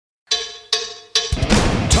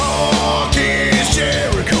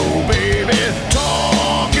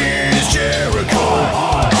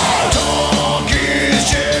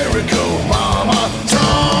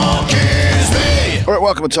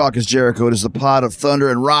Welcome to Talk is Jericho. It is the pod of thunder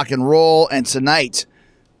and rock and roll. And tonight,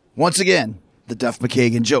 once again, the Duff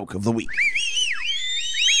McKagan joke of the week.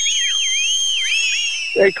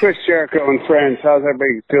 Hey, Chris Jericho and friends. How's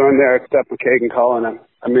everybody doing there? It's Jeff McKagan calling.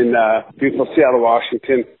 I'm in beautiful Seattle,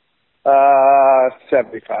 Washington.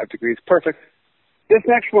 75 degrees. Perfect. This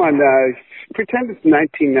next one, pretend it's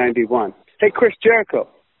 1991. Hey, Chris Jericho.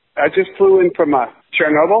 I just flew in from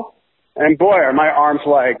Chernobyl, and boy, are my arms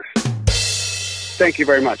legs. Thank you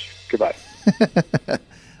very much. Goodbye.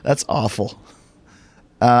 That's awful.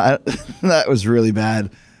 That was really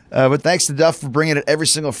bad. But thanks to Duff for bringing it every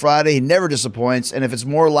single Friday. He never disappoints. And if it's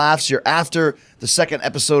more laughs, you're after the second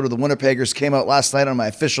episode of The Winnipeggers came out last night on my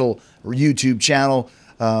official YouTube channel.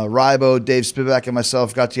 Rybo, Dave Spivak, and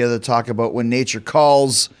myself got together to talk about When Nature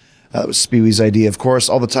Calls. That was Speewy's idea, of course.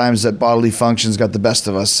 All the times that bodily functions got the best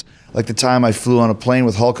of us. Like the time I flew on a plane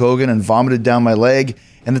with Hulk Hogan and vomited down my leg.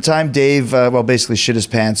 And the time Dave, basically shit his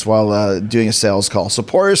pants while doing a sales call. So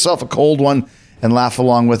pour yourself a cold one and laugh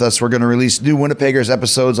along with us. We're going to release new Winnipeggers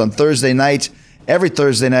episodes on Thursday night, every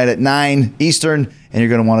Thursday night at 9 Eastern, and you're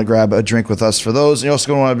going to want to grab a drink with us for those. And you're also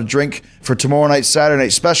going to want to have a drink for tomorrow night's Saturday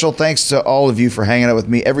night special. Thanks to all of you for hanging out with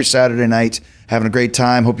me every Saturday night, having a great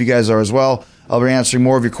time. Hope you guys are as well. I'll be answering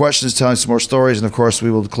more of your questions, telling some more stories, and of course,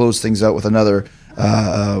 we will close things out with another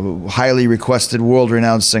highly requested,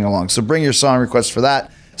 world-renowned sing-along. So bring your song requests for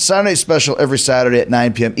that. Saturday special every Saturday at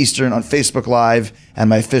 9 p.m. Eastern on Facebook Live and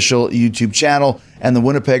my official YouTube channel, and the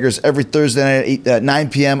Winnipeggers every Thursday night at 9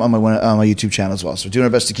 p.m. on my YouTube channel as well. So we're doing our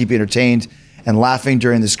best to keep you entertained and laughing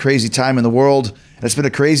during this crazy time in the world. And it's been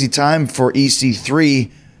a crazy time for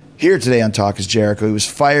EC3 here today on Talk is Jericho. He was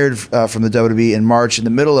fired from the WWE in March in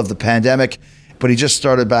the middle of the pandemic, but he just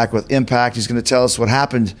started back with Impact. He's going to tell us what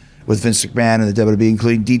happened with Vince McMahon and the WWE,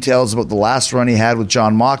 including details about the last run he had with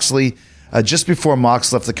Jon Moxley, just before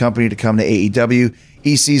Mox left the company to come to AEW.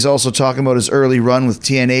 EC's also talking about his early run with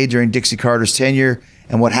TNA during Dixie Carter's tenure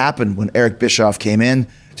and what happened when Eric Bischoff came in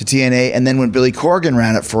to TNA, and then when Billy Corgan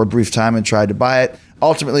ran it for a brief time and tried to buy it,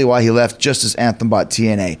 ultimately why he left just as Anthem bought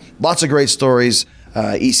TNA. Lots of great stories.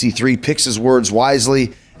 EC3 picks his words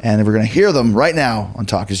wisely, and we're going to hear them right now on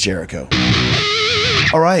Talk is Jericho.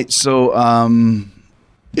 All right, so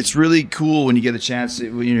it's really cool when you get a chance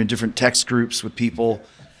when you're in different text groups with people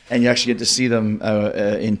and you actually get to see them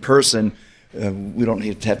in person. We don't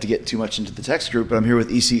have to get too much into the text group, but I'm here with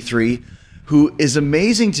EC3, who is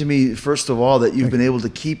amazing to me, first of all, that you've been able to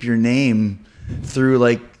keep your name through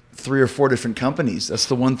like 3 or 4 different companies. That's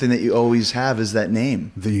the one thing that you always have is that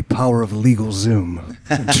name. The power of legal Zoom.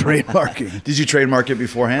 Trademarking. Did you trademark it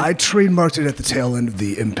beforehand? I trademarked it at the tail end of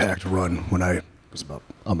the Impact run when I was about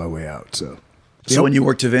on my way out. So when you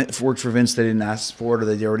worked for Vince, they didn't ask for it, or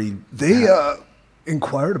they already... They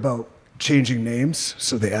inquired about changing names,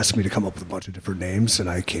 so they asked me to come up with a bunch of different names, and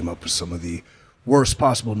I came up with some of the worst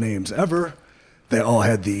possible names ever. They all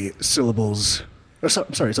had the syllables... it's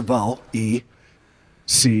a vowel, E,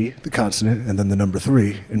 C, the consonant, and then the number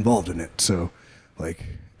 3 involved in it. So, like,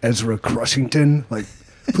 Ezra Crushington, like,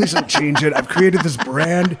 please don't change it. I've created this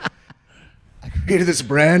brand.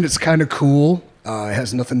 It's kind of cool. It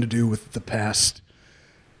has nothing to do with the past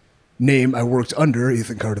name I worked under,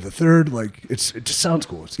 Ethan Carter III. Like, it just sounds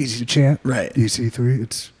cool. It's easy to chant. Right.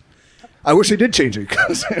 EC3. I wish they did change it.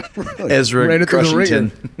 Really Ezra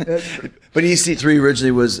Crushington. But EC3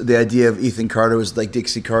 originally was the idea of Ethan Carter was like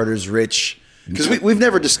Dixie Carter's rich. Because we've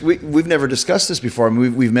never discussed this before. I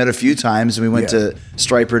mean, we've met a few times, and we went to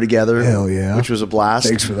Striper together. Hell yeah, which was a blast.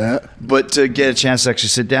 Thanks for that. But to get a chance to actually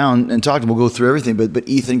sit down and talk to him, we'll go through everything. But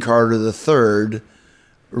Ethan Carter III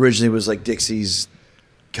originally was like Dixie's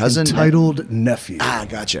cousin, entitled nephew. Ah,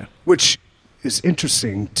 gotcha. Which is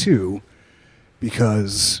interesting too,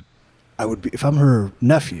 because I would be if I'm her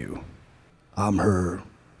nephew, I'm her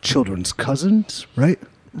children's cousins, right?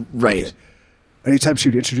 Right. Okay. Anytime she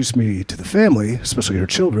would introduce me to the family, especially her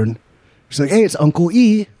children, she's like, "Hey, it's Uncle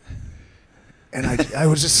E." And I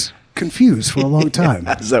was just confused for a long time.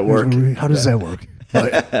 How does that work? How does that work?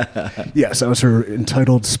 But, yes, I was her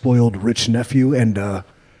entitled, spoiled, rich nephew. And, it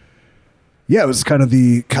was kind of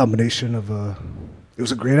the combination of it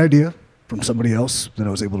was a great idea from somebody else that I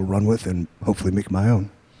was able to run with and hopefully make my own.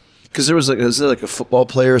 Because was there like a football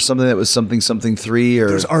player or something that was something 3 or...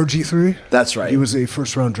 There's RG3. That's right. He was a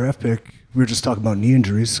first-round draft pick. We were just talking about knee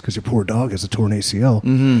injuries because your poor dog has a torn ACL.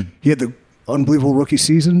 Mm-hmm. He had the unbelievable rookie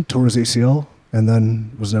season, tore his ACL, and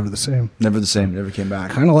then was never the same. Never came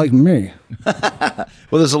back. Kind of like me. Well,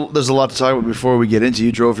 there's a lot to talk about before we get into.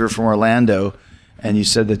 You drove here from Orlando, and you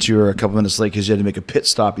said that you were a couple minutes late because you had to make a pit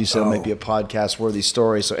stop. You said it might be a podcast-worthy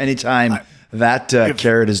story. So anytime that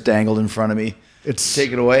carrot is dangled in front of me,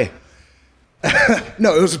 take it away.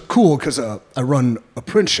 No, it was cool because I run a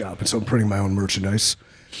print shop, and so I'm printing my own merchandise.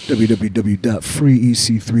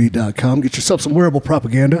 www.freeec3.com. Get yourself some wearable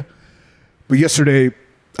propaganda. But yesterday,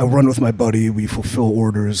 I run with my buddy. We fulfill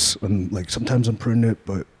orders, and like sometimes I'm printing it,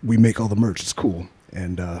 but we make all the merch. It's cool,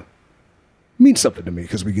 and it means something to me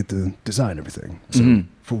because we get to design everything. So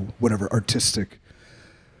for whatever artistic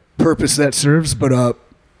purpose that serves. But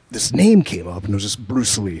this name came up, and it was just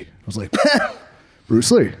Bruce Lee. I was like,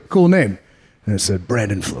 Bruce Lee, cool name. And it said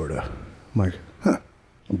Brandon, Florida. I'm like,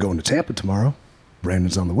 I'm going to Tampa tomorrow.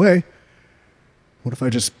 Brandon's on the way. What if I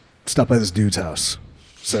just stop by this dude's house?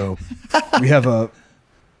 So we have a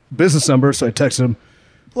business number, so I texted him,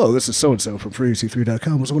 hello, this is so-and-so from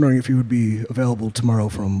freeec3.com. I was wondering if you would be available tomorrow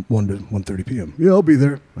from 1 to 1:30 p.m. Yeah, I'll be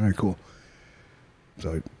there. All right, cool.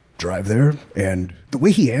 So I drive there, and the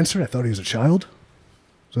way he answered, I thought he was a child.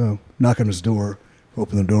 So knock on his door,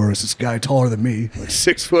 open the door. It's this guy taller than me, like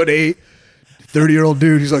 6'8", 30-year-old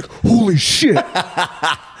dude. He's like, holy shit.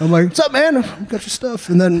 I'm like, what's up, man? I got your stuff.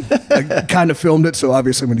 And then I kind of filmed it, so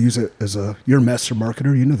obviously I'm going to use it as you're a master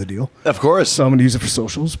marketer. You know the deal. Of course. So I'm going to use it for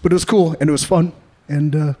socials. But it was cool, and it was fun.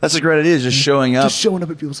 And that's a great idea, just showing up. Just showing up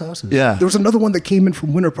at people's houses. Yeah. There was another one that came in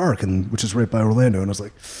from Winter Park, which is right by Orlando, and I was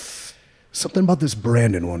like, something about this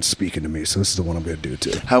Brandon one speaking to me, so this is the one I'm going to do it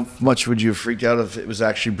to. How much would you have freaked out if it was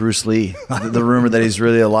actually Bruce Lee? The rumor that he's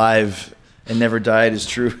really alive and never died is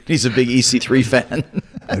true. He's a big EC3 fan.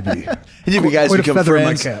 I'd be and you guys quite become a feather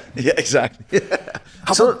friends. in my cap. Yeah, exactly.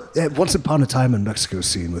 How about that Once Upon a Time in Mexico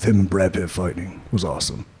scene with him and Brad Pitt fighting was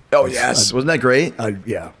awesome. Oh, yes. Wasn't that great?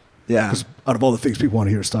 Yeah. Yeah. Because out of all the things people want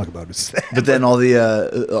to hear us talk about, it's that. But then all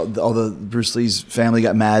the Bruce Lee's family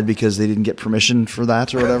got mad because they didn't get permission for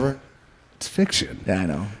that or whatever. It's fiction. Yeah, I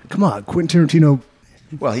know. Come on, Quentin Tarantino.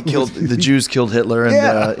 Well, the Jews killed Hitler,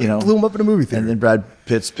 and blew him up in a movie theater. And then Brad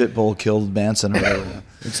Pitt's pit bull killed Manson or whatever.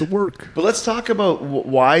 It's a work. But let's talk about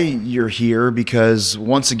why you're here, because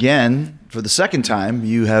once again, for the second time,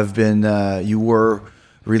 you were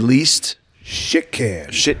released. Shit can.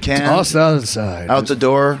 Tossed outside. Out the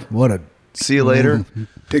door. What a. See you later.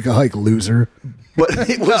 Take a hike, loser. But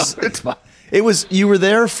it was. It's fine. It was. You were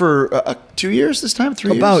there for 2 years this time.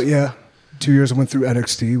 3 years. About 2 years. I went through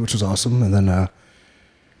NXT, which was awesome, and then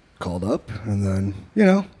called up, and then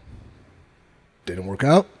didn't work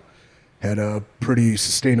out. Had a pretty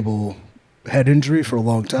sustainable head injury for a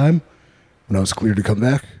long time. When I was cleared to come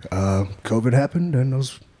back, COVID happened, and I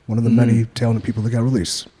was one of the many talented people that got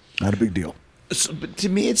released. Not a big deal. So, but to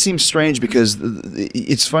me, it seems strange because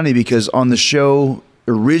it's funny because on the show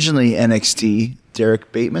originally NXT,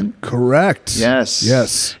 Derek Bateman. Correct.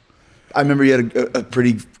 Yes. I remember you had a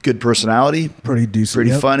pretty good personality. Pretty decent.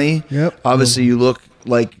 Pretty funny. Yep. Obviously, you look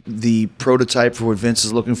like the prototype for what Vince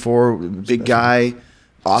is looking for. Big guy,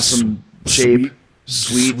 awesome shape,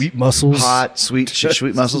 sweet muscles, hot, sweet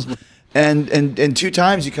muscles. And 2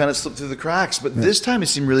 times you kind of slipped through the cracks. But this time it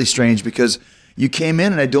seemed really strange because you came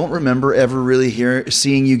in and I don't remember ever really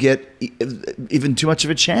seeing you get even too much of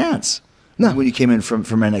a chance. No. When you came in from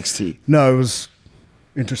NXT. No, it was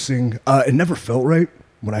interesting. It never felt right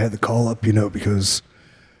when I had the call up, because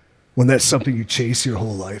when that's something you chase your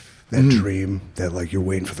whole life, that dream that like you're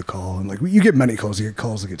waiting for the call, and like you get many calls. You get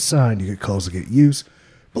calls that get signed, you get calls that get used,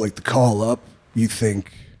 but like the call up, you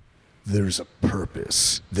think there's a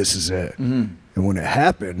purpose. This is it. And when it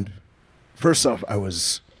happened, first off, I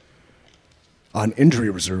was on injury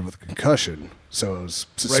reserve with a concussion, so I was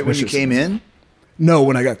suspicious. Right when you came in? No,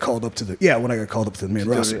 when I got called up to the main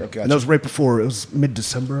roster. Gotcha. And that was right before, it was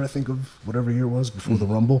mid-December, I think, of whatever year it was, before the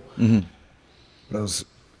Rumble. But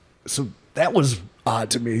so that was odd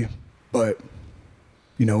to me, but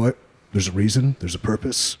you know what? There's a reason, there's a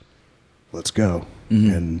purpose. Let's go.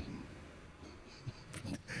 And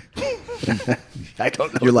I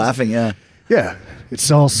don't know. You're laughing, yeah. Yeah,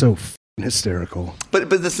 it's all so hysterical.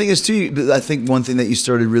 But the thing is, too, I think one thing that you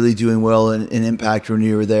started really doing well in Impact when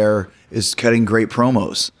you were there is cutting great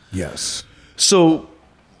promos. Yes. So,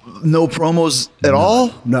 no promos at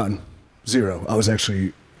all? None. Zero. I was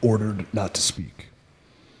actually ordered not to speak.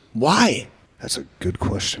 Why? That's a good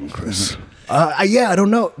question, Chris. I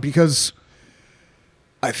don't know, because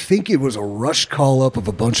I think it was a rush call up of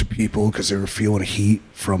a bunch of people because they were feeling heat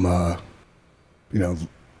from,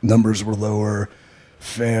 numbers were lower,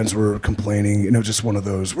 fans were complaining, just one of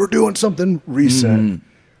those, we're doing something, reset.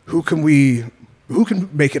 Who can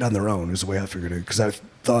make it on their own is the way I figured it, because I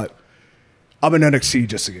thought I'm in NXT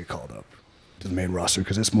just to get called up to the main roster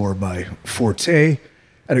because it's more of my forte.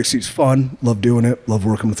 NXT's fun, love doing it, love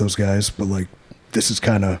working with those guys, but like this would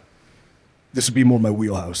be more my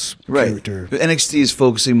wheelhouse character. NXT is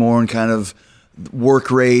focusing more on kind of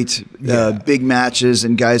work rate, big matches,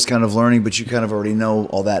 and guys kind of learning, but you kind of already know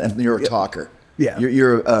all that, and you're a talker. Yeah.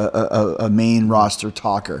 You're a main roster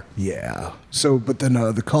talker. Yeah. So, but then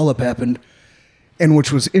the call-up happened, and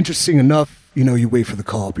which was interesting enough, you wait for the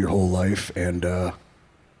call-up your whole life, and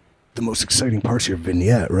the most exciting part's your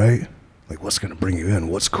vignette, right? Like, what's going to bring you in?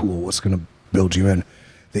 What's cool? What's going to build you in?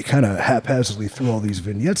 They kind of haphazardly threw all these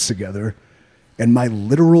vignettes together, and my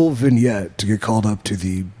literal vignette to get called up to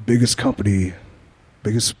the biggest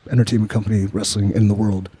entertainment company wrestling in the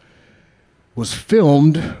world was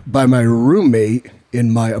filmed by my roommate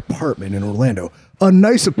in my apartment in Orlando. A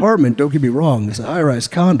nice apartment, don't get me wrong. It's a high-rise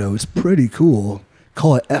condo. It's pretty cool.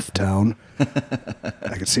 Call it F-Town.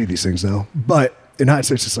 I can say these things now. But in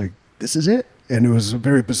hindsight, it's just like, this is it? And it was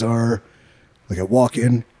very bizarre. Like, I walk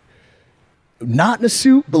in, not in a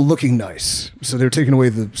suit, but looking nice. So they're taking away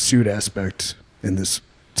the suit aspect in this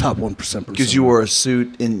top 1% persona. Because you wore a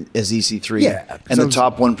suit as EC3. Yeah. And the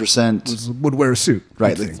top 1% would wear a suit.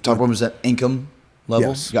 Right, like the top 1% income level?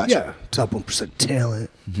 Yes. Gotcha. Yeah, top 1% talent.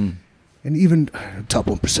 Mm-hmm. And even top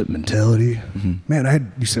 1% mentality. Mm-hmm. Man, I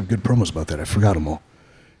used to have good promos about that. I forgot them all.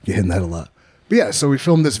 Get hitting that a lot. But yeah, so we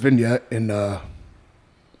filmed this vignette in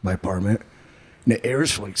my apartment. And it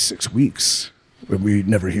airs for like 6 weeks. But we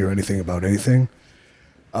never hear anything about anything.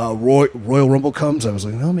 Royal Rumble comes. I was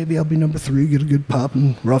like, oh, maybe I'll be number 3, get a good pop,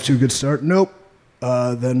 and we're off to a good start. Nope.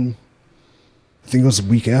 Then I think it was a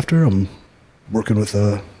week after, I'm working with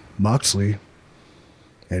Moxley,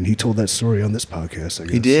 and he told that story on this podcast, I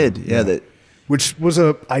guess. He did, yeah. Which was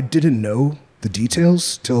I didn't know the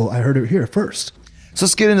details till I heard it here first. So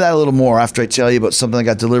let's get into that a little more after I tell you about something that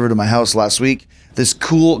got delivered to my house last week. This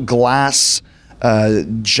cool glass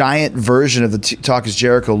giant version of the Talk is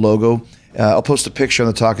Jericho logo. I'll post a picture on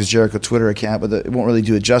the Talk is Jericho Twitter account, but it won't really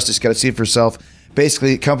do it justice. Got to see it for yourself.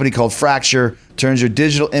 Basically, a company called Fracture turns your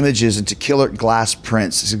digital images into killer glass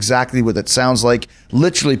prints. It's exactly what that sounds like.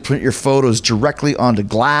 Literally print your photos directly onto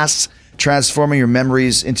glass, transforming your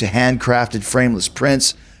memories into handcrafted frameless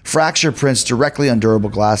prints. Fracture prints directly on durable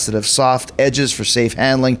glass that have soft edges for safe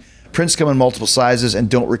handling. Prints come in multiple sizes and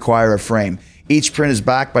don't require a frame. Each print is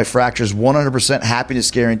backed by Fracture's 100% happiness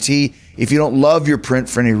guarantee. If you don't love your print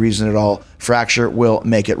for any reason at all, Fracture will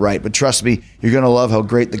make it right. But trust me, you're going to love how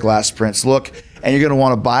great the glass prints look, and you're going to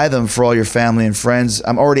want to buy them for all your family and friends.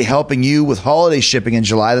 I'm already helping you with holiday shipping in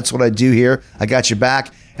July. That's what I do here. I got you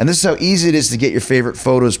back. And this is how easy it is to get your favorite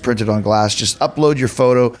photos printed on glass. Just upload your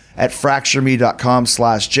photo at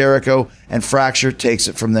fractureme.com/Jericho, and Fracture takes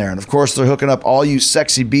it from there. And of course, they're hooking up all you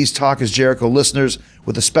Sexy Beast Talk is Jericho listeners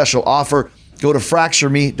with a special offer. Go to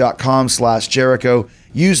fractureme.com/Jericho.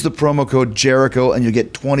 Use the promo code Jericho and you'll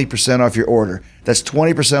get 20% off your order. That's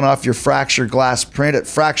 20% off your Fracture glass print at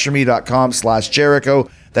fractureme.com/Jericho.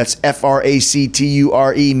 That's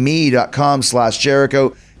FRACTURE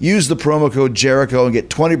me.com/Jericho. Use the promo code Jericho and get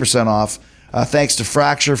 20% off. Thanks to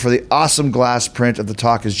Fracture for the awesome glass print of the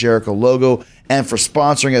Talk is Jericho logo and for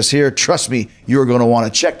sponsoring us here. Trust me, you're going to want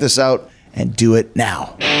to check this out and do it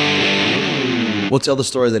now. We'll tell the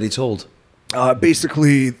story that he told.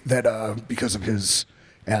 Basically, that because of his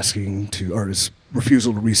asking to, or his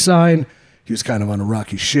refusal to resign, he was kind of on a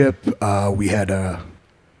rocky ship. We had a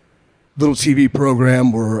little TV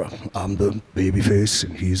program where I'm the babyface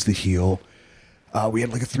and he's the heel. We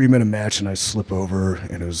had like a 3-minute match and I slip over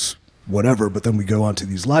and it was whatever, but then we go on to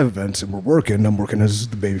these live events and we're working. I'm working as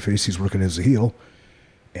the babyface, he's working as the heel,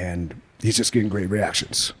 and he's just getting great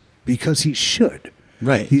reactions because he should.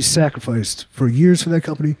 Right. He's sacrificed for years for that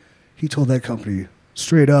company. He told that company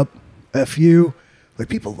straight up, F you. Like,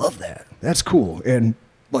 people love that. That's cool. And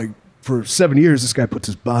like for 7 years, this guy puts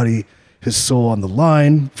his body, his soul on the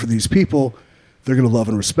line for these people. They're going to love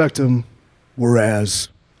and respect him. Whereas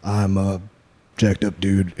I'm a jacked up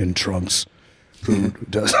dude in trunks who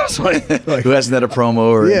does like, who hasn't had a promo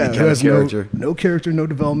or any kind of character. No character, no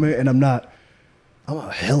development. And I'm a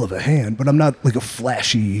hell of a hand, but I'm not like a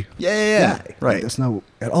flashy guy. Right. Like, that's not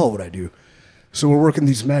at all what I do. So we're working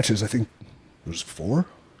these matches. I think there's 4.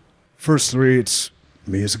 First 3, it's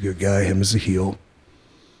me as a good guy, him as a heel,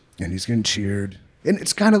 and he's getting cheered. And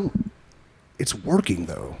it's working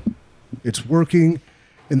though. It's working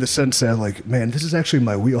in the sense that, like, man, this is actually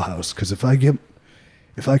my wheelhouse. Because if I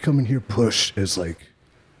come in here pushed as like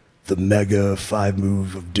the mega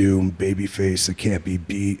 5-move of doom babyface that can't be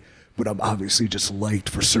beat, but I'm obviously just liked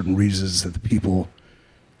for certain reasons that the people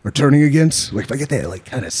are turning against. Like, if I get that, like,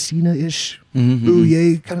 kind of Cena-ish, ooh,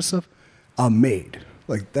 yay kind of stuff, I'm made.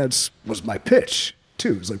 Like, was my pitch,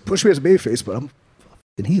 too. It's like, push me as a babyface, but I'm a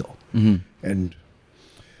fucking heel. Mm-hmm. And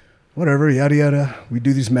whatever, yada, yada. We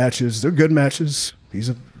do these matches. They're good matches. He's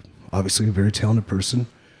obviously a very talented person.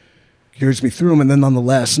 carries me through them. And then on the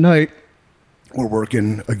last night, we're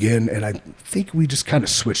working again, and I think we just kind of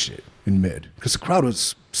switched it in mid because the crowd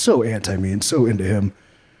was so anti me and so into him.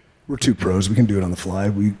 We're two pros. We can do it on the fly.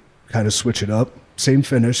 We kind of switch it up. Same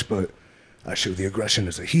finish, but I showed the aggression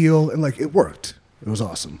as a heel, and like it worked. It was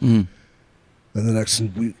awesome. Then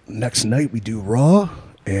the next night we do Raw,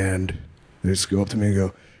 and they just go up to me and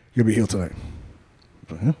go, "You're gonna be heel tonight."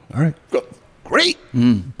 Like, yeah, all right, great,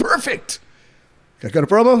 perfect. I got a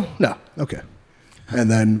promo? No, okay. And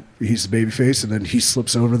then he's the babyface, and then he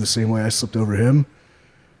slips over the same way I slipped over him,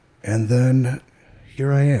 and then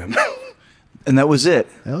here I am. And that was it.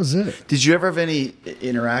 That was it. Did you ever have any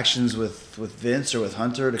interactions with Vince or with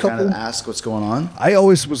Hunter to kind of ask what's going on? I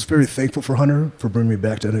always was very thankful for Hunter for bringing me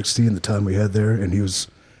back to NXT and the time we had there. And he was,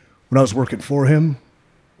 when I was working for him,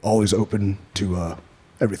 always open to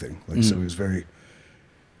everything. Like so, it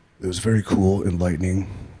was very cool,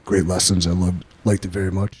 enlightening, great lessons. I liked it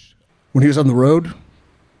very much. When he was on the road,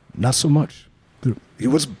 not so much. He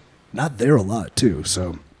was not there a lot too.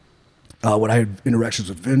 So when I had interactions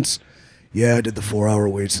with Vince. Yeah, I did the 4-hour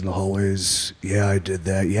waits in the hallways. Yeah, I did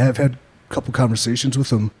that. Yeah, I've had a couple conversations with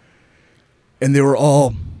him, and they were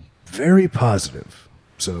all very positive.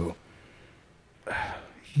 So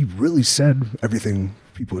he really said everything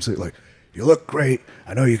people would say, like, you look great.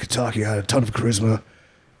 I know you could talk. You got a ton of charisma.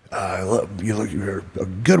 You're a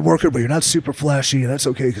good worker, but you're not super flashy, and that's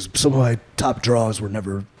okay because some of my top draws were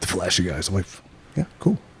never the flashy guys. I'm like, yeah,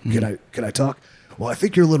 cool. Can I talk? Well, I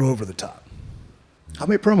think you're a little over the top. How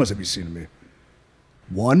many promos have you seen of me?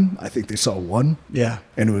 One. I think they saw one. Yeah.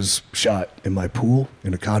 And it was shot in my pool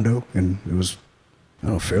in a condo, and it was, I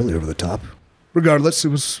don't know, fairly over the top. Regardless,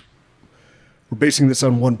 we're basing this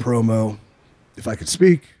on one promo. If I could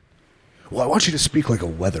speak, well, I want you to speak like a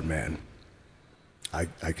weatherman. I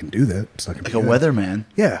can do that. It's not gonna like a weatherman?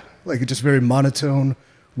 Yeah. Like it's just very monotone,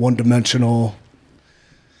 one-dimensional.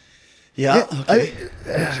 Yeah.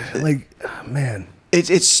 Okay. Man.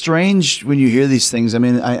 It's strange when you hear these things. I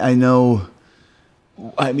mean, I know.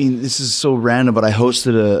 I mean, this is so random, but I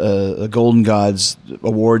hosted a Golden Gods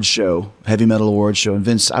award show, heavy metal award show, and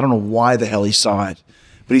Vince, I don't know why the hell he saw it,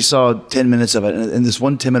 but he saw 10 minutes of it, and this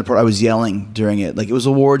one 10-minute part, I was yelling during it. Like, it was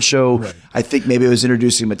an award show. Right. I think maybe it was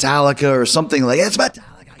introducing Metallica or something like, it's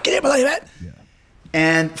Metallica, can you believe it? Yeah.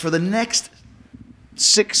 And for the next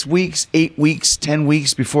 6 weeks, 8 weeks, 10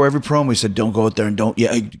 weeks before every promo, he said, don't go out there and don't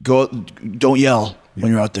yell when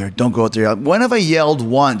you're out there. Don't go out there. When have I yelled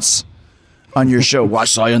once on your show? Well, I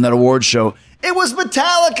saw you on that award show. It was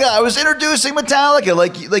Metallica. I was introducing Metallica.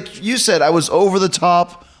 Like you said, I was over the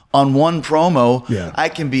top on one promo. Yeah. I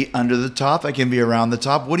can be under the top. I can be around the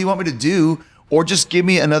top. What do you want me to do? Or just give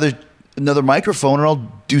me another microphone and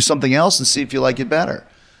I'll do something else and see if you like it better.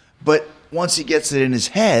 But once he gets it in his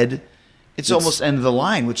head, it's almost end of the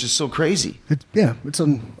line, which is so crazy. It's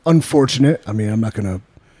unfortunate. I mean,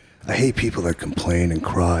 I hate people that complain and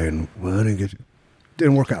cry and, well,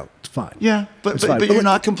 didn't work out. It's fine. Yeah, but you're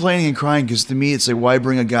not complaining and crying because to me, it's like, why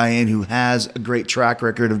bring a guy in who has a great track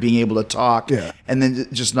record of being able to talk and then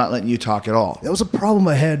just not letting you talk at all? That was a problem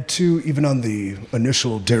I had, too, even on the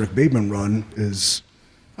initial Derek Bateman run is,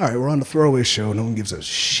 all right, we're on a throwaway show. No one gives a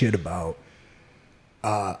shit about.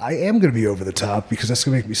 I am going to be over the top because that's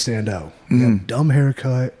going to make me stand out. Dumb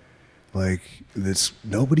haircut. Like,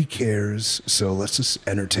 nobody cares, so let's just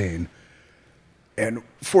entertain. And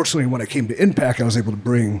fortunately, when I came to Impact, I was able to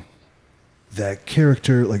bring that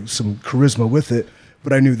character, like some charisma with it,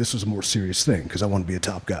 but I knew this was a more serious thing because I want to be a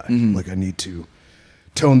top guy. Like, I need to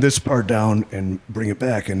tone this part down and bring it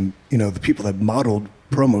back. And, the people that modeled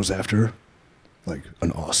promos after, like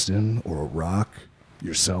an Austin or a Rock,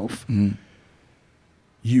 yourself,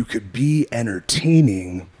 you could be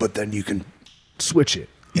entertaining, but then you can switch it.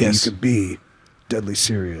 Yes. You can be deadly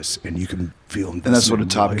serious, and you can feel. And that's what a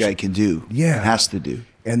top guy can do. Yeah, has to do.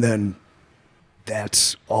 And then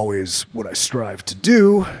that's always what I strive to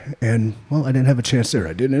do. And well, I didn't have a chance there.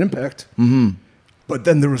 I did an Impact. But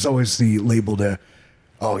then there was always the label that,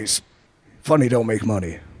 oh, he's funny, don't make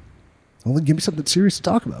money. Well, then give me something serious to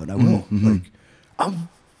talk about, and I will. Like, I'm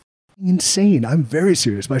insane. I'm very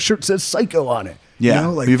serious. My shirt says Psycho on it. Yeah,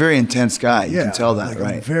 you're a very intense guy. You can tell that,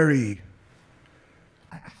 right? I'm very.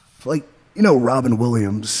 Robin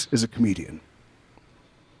Williams is a comedian.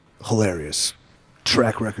 Hilarious.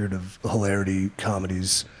 Track record of hilarity,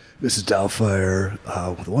 comedies. Mrs. Doubtfire,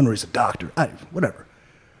 the one where he's a doctor. Whatever.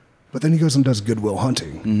 But then he goes and does Good Will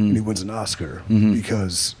Hunting, and he wins an Oscar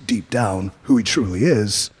because deep down, who he truly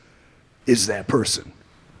is that person.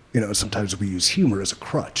 Sometimes we use humor as a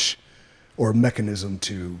crutch or a mechanism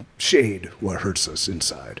to shade what hurts us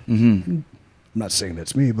inside. I'm not saying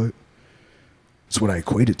that's me, but It's what I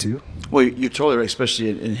equate it to. Well, you're totally right, especially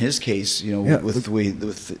in his case,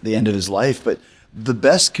 with the end of his life. But the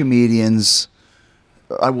best comedians,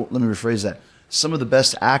 let me rephrase that. Some of the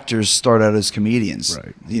best actors start out as comedians.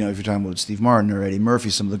 Right. If you're talking about Steve Martin or Eddie Murphy,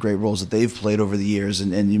 some of the great roles that they've played over the years,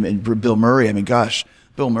 and Bill Murray. I mean, gosh,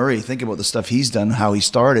 Bill Murray. Think about the stuff he's done, how he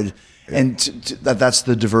started, and that's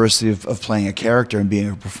the diversity of playing a character and being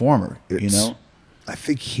a performer. I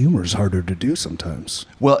think humor is harder to do sometimes.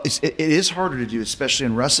 Well, it is harder to do, especially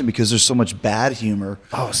in wrestling, because there's so much bad humor.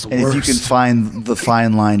 Oh, it's the and worst. If you can find the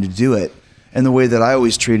fine line to do it, and the way that I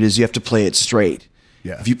always treat it is you have to play it straight.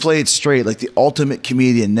 Yeah. If you play it straight, like the ultimate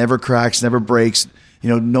comedian, never cracks, never breaks,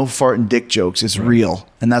 no fart and dick jokes. It's real,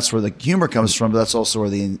 and that's where the humor comes from. But that's also where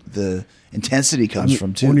the intensity comes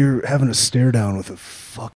from too. When you're having a stare down with a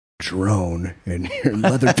fucking drone and you're in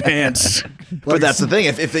leather pants. But that's the thing.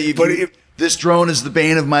 If this drone is the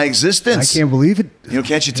bane of my existence. I can't believe it.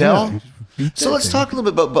 Can't you tell? Yeah, so let's talk a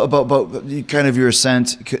little bit about kind of your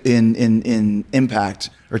ascent in Impact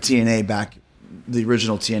or TNA back, the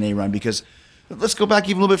original TNA run, because let's go back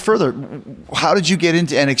even a little bit further. How did you get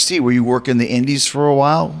into NXT? Were you working the indies for a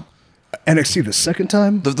while? NXT the second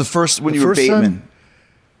time? The first, when you were Bateman.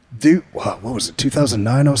 Dude, what was it,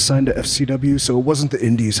 2009 I was signed to FCW, so it wasn't the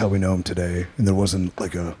indies how we know them today, and there wasn't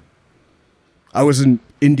I was an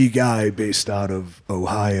indie guy based out of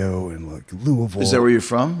Ohio and Louisville. Is that where you're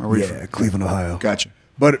from? Or yeah, Cleveland, Ohio. Gotcha.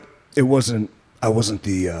 But I wasn't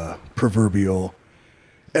the proverbial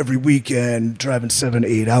every weekend driving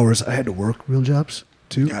 7-8 hours. I had to work real jobs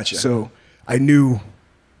too. Gotcha. So I knew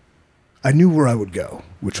where I would go,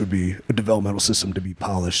 which would be a developmental system to be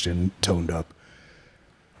polished and toned up.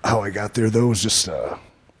 How I got there though was just I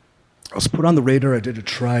was put on the radar. I did a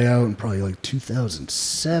tryout in probably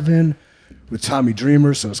 2007 with Tommy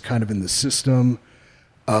Dreamer, so I was kind of in the system.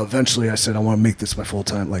 Eventually I said, I want to make this my full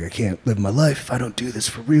time. I can't live my life if I don't do this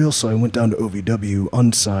for real. So I went down to OVW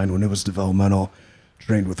unsigned when it was developmental,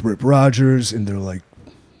 trained with Rip Rogers in their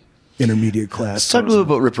intermediate class. Let's talk a little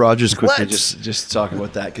about Rip Rogers quickly. Just talk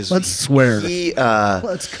about that, because let's swear.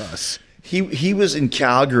 Let's cuss. He was in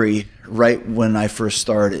Calgary right when I first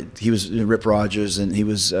started. He was Rip Rogers, and he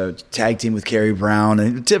was tag team with Kerry Brown,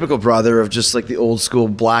 and a typical brother of just the old school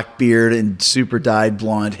black beard and super dyed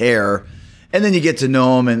blonde hair. And then you get to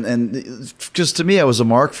know him, and just to me, I was a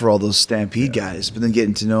mark for all those Stampede guys. But then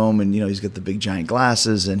getting to know him, and he's got the big giant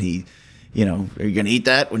glasses, and he, are you going to eat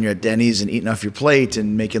that when you're at Denny's and eating off your plate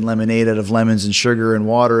and making lemonade out of lemons and sugar and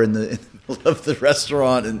water in the middle of the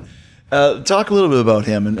restaurant? And talk a little bit about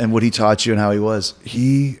him and what he taught you and how he was.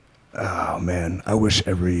 Oh man, I wish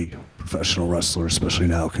every professional wrestler, especially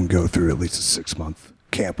now, can go through at least a 6-month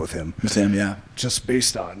camp with him. With him, yeah. Just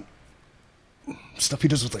based on stuff he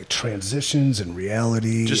does with transitions and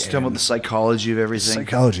reality. Just talking about the psychology of everything.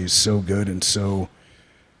 Psychology is so good and so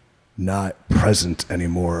not present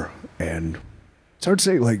anymore. And it's hard to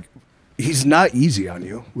say, he's not easy on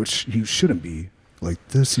you, which he shouldn't be.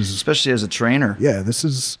 This is... Especially as a trainer. Yeah, this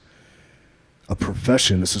is a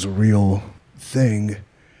profession. This is a real thing.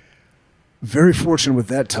 Very fortunate with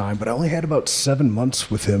that time, but I only had about 7 months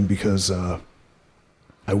with him because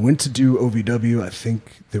I went to do OVW. I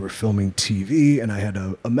think they were filming TV, and I had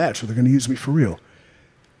a match where they're going to use me for real.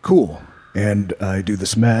 Cool. And I do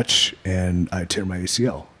this match, and I tear my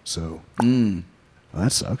ACL. So well,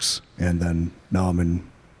 that sucks. And then now I'm in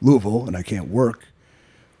Louisville, and I can't work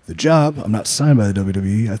the job. I'm not signed by the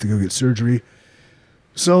WWE. I have to go get surgery.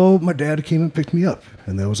 So my dad came and picked me up,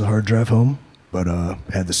 and that was a hard drive home. But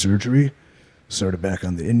had the surgery. Started back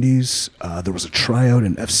on the indies. There was a tryout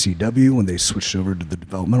in FCW when they switched over to the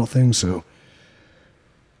developmental thing. So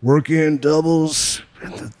working doubles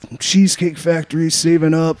at the Cheesecake Factory,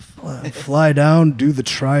 saving up, fly down, do the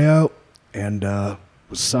tryout, and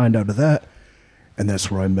was signed out of that. And that's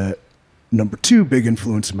where I met number 2 big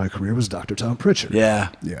influence in my career was Dr. Tom Pritchard.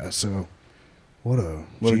 Yeah. Yeah, so what a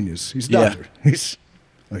genius. He's a doctor. Yeah.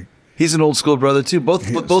 He's an old school brother too.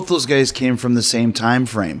 Both those guys came from the same time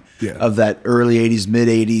frame of that early 80s, mid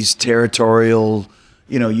 80s territorial,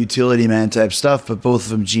 utility man type stuff, but both of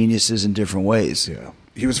them geniuses in different ways. Yeah.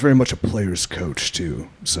 He was very much a player's coach too.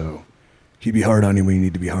 So he'd be hard on you when you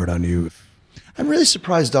need to be hard on you. I'm really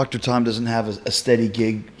surprised Dr. Tom doesn't have a steady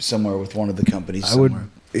gig somewhere with one of the companies somewhere.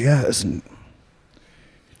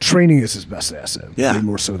 Training is his best asset. Yeah. Way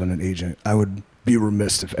more so than an agent. I would be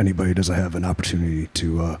remiss if anybody doesn't have an opportunity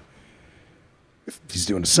to if he's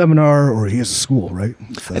doing a seminar or he has a school, right?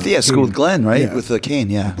 I think he has school with Glenn, right? Yeah. With Kane,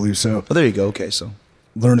 yeah. I believe so. Oh, there you go. Okay, so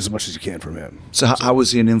learn as much as you can from him. So how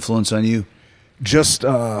was he an influence on you? Just,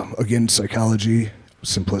 again, psychology,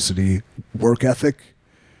 simplicity, work ethic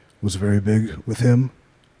was very big with him.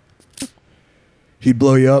 he'd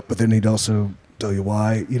blow you up, but then he'd also tell you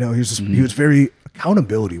why. You know, he was very,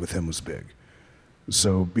 accountability with him was big.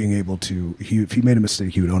 So being able to, if he made a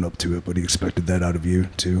mistake, he would own up to it, but he expected that out of you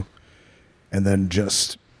too. And then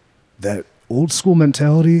just that old school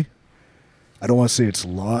mentality, I don't want to say it's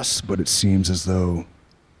lost, but it seems as though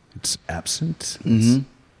it's absent.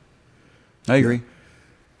 I agree.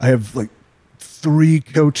 I have like 3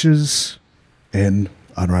 coaches, and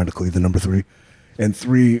ironically the number 3, and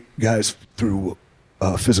 3 guys through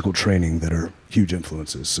physical training that are huge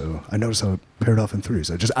influences. So I noticed how it paired off in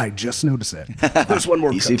 3s. I just noticed that. There's one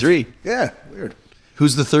more EC3. coach. Yeah, weird.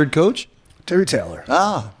 Who's the third coach? Terry Taylor.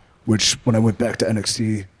 Ah. Which, when I went back to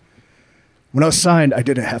NXT, when I was signed, I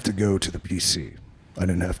didn't have to go to the PC. I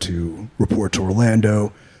didn't have to report to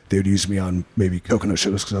Orlando. They would use me on maybe coconut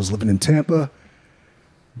shows because I was living in Tampa.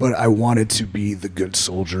 But I wanted to be the good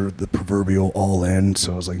soldier, the proverbial all-in.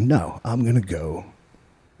 So I was like, no, I'm going to go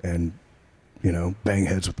and, you know, bang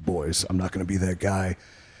heads with the boys. I'm not going to be that guy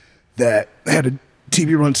that had a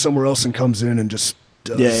TV run somewhere else and comes in and just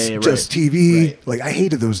does just TV. Right. Like, I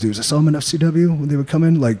hated those dudes. I saw them in FCW when they would come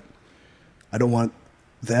in. Like, I don't want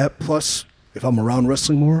that. Plus, if I'm around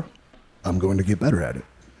wrestling more, I'm going to get better at it.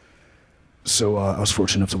 So I was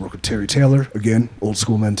fortunate enough to work with Terry Taylor. Again, old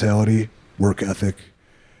school mentality, work ethic,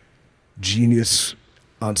 genius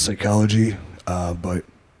on psychology, but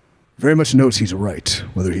very much knows he's right,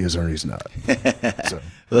 whether he is or he's not. So.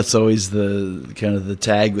 That's always the kind of the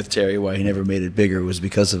tag with Terry, why he never made it bigger, was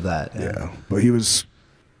because of that. Yeah, but he was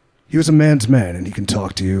a man's man, and he can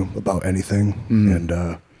talk to you about anything,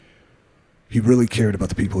 and he really cared about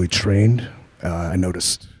the people he trained. I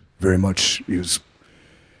noticed very much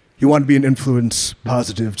he wanted to be an influence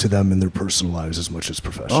positive to them in their personal lives as much as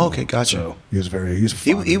professional. Oh, okay, gotcha. So he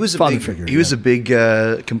was a father figure. He was a big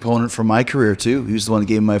component for my career too. He was the one that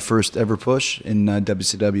gave me my first ever push in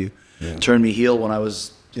WCW. Yeah. Turned me heel when I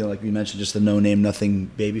was, you know, like we mentioned, just a no-name,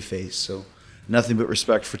 nothing babyface. So nothing but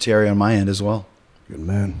respect for Terry on my end as well. Good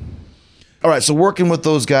man. All right, so working with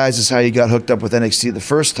those guys is how you got hooked up with NXT the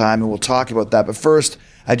first time, and we'll talk about that. But first,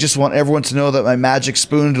 I just want everyone to know that my Magic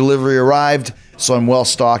Spoon delivery arrived, so I'm well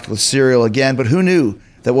stocked with cereal again. But who knew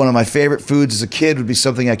that one of my favorite foods as a kid would be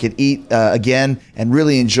something I could eat again and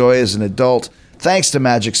really enjoy as an adult? Thanks to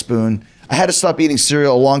Magic Spoon. I had to stop eating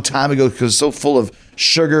cereal a long time ago because it's so full of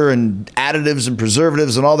sugar and additives and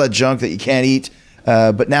preservatives and all that junk that you can't eat.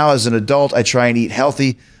 But now as an adult, I try and eat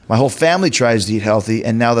healthy. My whole family tries to eat healthy,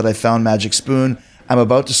 and now that I found Magic Spoon, I'm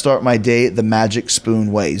about to start my day the Magic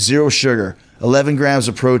Spoon way. 0 sugar, 11 grams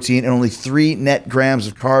of protein, and only 3 net grams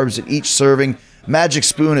of carbs in each serving. Magic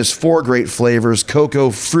Spoon has 4 great flavors: cocoa,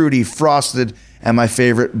 fruity, frosted, and my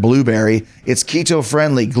favorite, blueberry. It's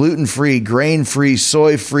keto-friendly, gluten-free, grain-free,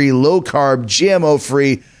 soy-free, low-carb,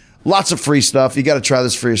 GMO-free. Lots of free stuff. You got to try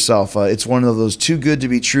this for yourself. It's one of those too good to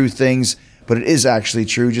be true things, but it is actually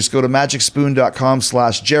true. Just go to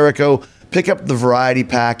magicspoon.com/Jericho, pick up the variety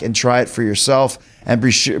pack, and try it for yourself. And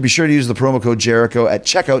be sure to use the promo code Jericho at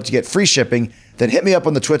checkout to get free shipping. Then hit me up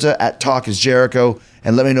on the Twitter at TalkIsJericho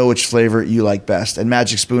and let me know which flavor you like best. And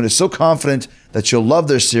Magic Spoon is so confident that you'll love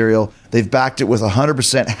their cereal, they've backed it with a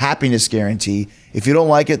 100% happiness guarantee. If you don't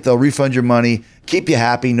like it, they'll refund your money, keep you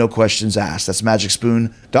happy, no questions asked. That's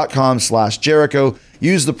magicspoon.com/Jericho.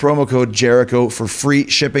 Use the promo code Jericho for free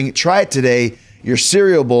shipping. Try it today. Your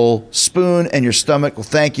cereal bowl, spoon, and your stomach will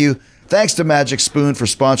thank you. Thanks to Magic Spoon for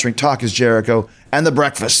sponsoring Talk is Jericho and the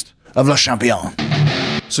breakfast of Le Champion.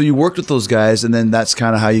 So you worked with those guys, and then that's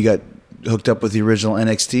kind of how you got hooked up with the original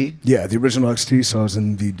NXT? Yeah, the original NXT. So I was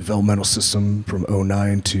in the developmental system from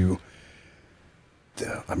 2009 to,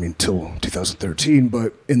 till 2013.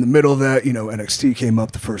 But in the middle of that, NXT came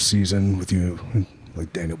up the first season with you,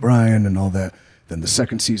 like Daniel Bryan and all that. Then the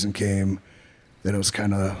second season came. Then it was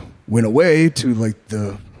kind of went away to like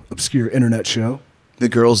the obscure internet show. The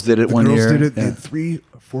girls did it one year. The girls did it. They had 3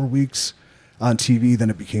 or 4 weeks on TV. Then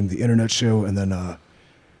it became the internet show, and then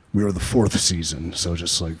we were the 4th season. So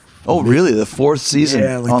just like really, the 4th season?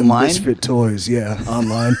 Yeah, like online? The Misfit Toys. Yeah,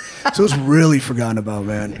 online. So it was really forgotten about,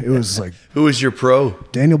 man. It was like who was your pro?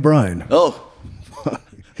 Daniel Bryan. Oh,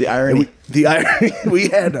 the irony. The irony. We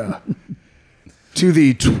had to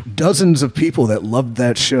the dozens of people that loved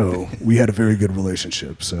that show. We had a very good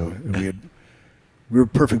relationship. So we were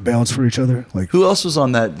perfect balance for each other. Like, who else was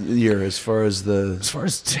on that year as far as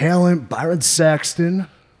talent? Byron Saxton,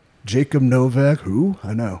 Jacob Novak. Who?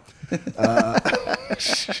 I know.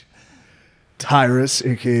 Tyrus,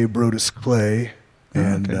 a.k.a. Brodus Clay,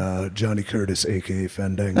 and Johnny Curtis, a.k.a.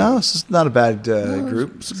 Fandango. No, this is not a bad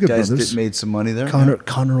group. These guys made some money there.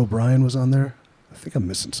 Connor O'Brien was on there. I think I'm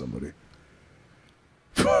missing somebody.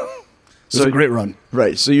 It was a great run.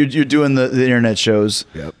 Right. So you're doing the internet shows.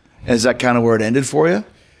 Yep. And is that kind of where it ended for you?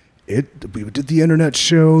 We did the internet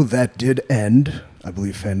show. That did end. I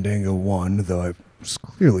believe Fandango won, though I was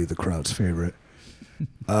clearly the crowd's favorite.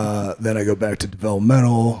 Then I go back to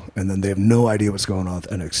developmental, and then they have no idea what's going on with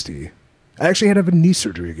NXT. I actually had to have a knee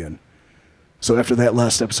surgery again. So after that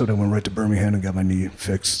last episode, I went right to Birmingham and got my knee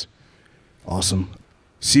fixed. Awesome.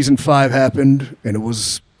 Season 5 happened, and it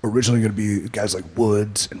was originally going to be guys like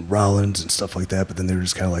Woods and Rollins and stuff like that, but then they were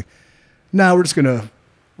just kind of like, nah, we're just going to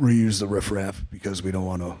reuse the riffraff because we don't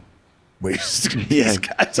want to waste these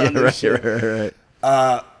guys on this shit. Right.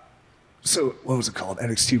 So what was it called?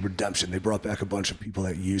 NXT Redemption. They brought back a bunch of people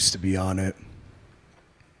that used to be on it.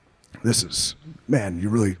 This is, man,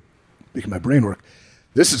 you're really making my brain work.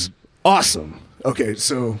 This is awesome. Okay,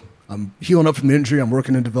 so I'm healing up from the injury. I'm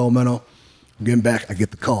working in developmental. I'm getting back. I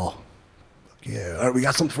get the call. Yeah, all right, we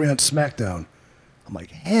got something for you on SmackDown. I'm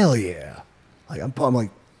like, hell yeah. I'm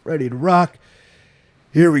like ready to rock.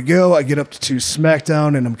 Here we go. I get up to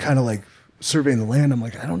SmackDown, and I'm kind of like surveying the land. I'm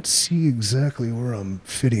like, I don't see exactly where I'm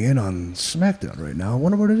fitting in on SmackDown right now. I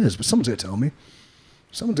wonder what it is, but someone's going to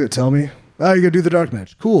tell me. Oh, you're going to do the dark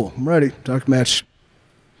match. Cool, I'm ready. Dark match.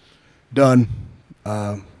 Done.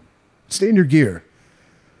 Stay in your gear.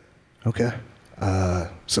 Okay.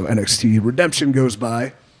 So NXT Redemption goes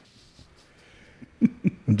by.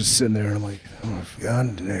 I'm just sitting there, and I'm like, oh,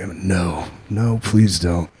 God damn it. No, please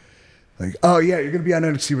don't. Like, oh, yeah, you're going to be on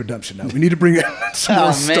NXT Redemption now. We need to bring in some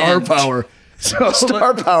more star power. So,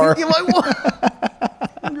 star power. You're like,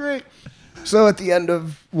 what? Great. So at the end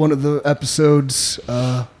of one of the episodes,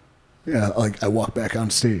 I walk back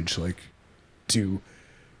on stage, to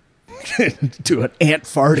an ant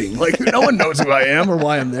farting. Like, no one knows who I am or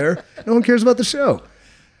why I'm there. No one cares about the show.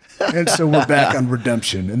 And so we're back on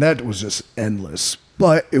Redemption, and that was just endless.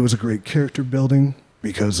 But it was a great character building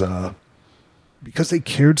because they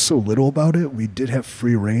cared so little about it. We did have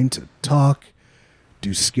free reign to talk,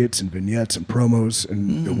 do skits and vignettes and promos,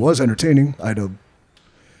 and it was entertaining. I had a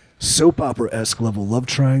soap opera-esque level love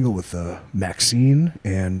triangle with Maxine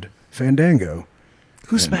and Fandango.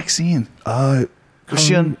 Who's Maxine? Was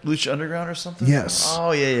she on Lucha Underground or something? Yes.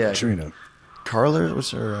 Oh, yeah. Trina. Carla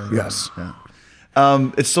was her? Yes. Yeah.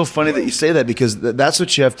 It's so funny that you say that because that's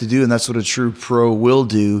what you have to do, and that's what a true pro will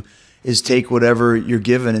do, is take whatever you're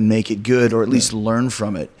given and make it good, or at least learn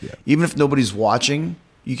from it. Yeah. Even if nobody's watching,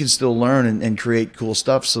 you can still learn and create cool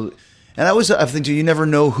stuff. So, and I think you never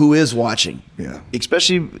know who is watching. Yeah.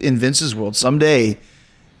 Especially in Vince's world. Someday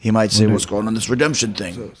he might say, "What's going on this Redemption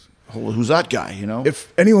thing? Who's that guy?" You know.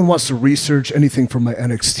 If anyone wants to research anything from my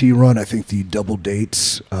NXT run, I think the double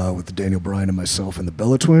dates with Daniel Bryan and myself and the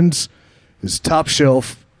Bella Twins is top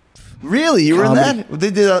shelf. Really, you comedy. Were in that?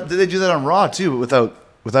 Did they do that on Raw too, but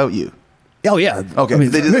without you? Oh yeah. Okay.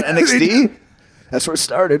 They did NXT. That's where it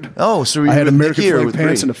started. Oh, so I had American flag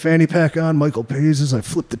pants and a fanny pack on. Michael Paze's. I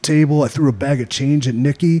flipped the table. I threw a bag of change at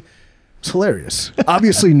Nikki. It's hilarious.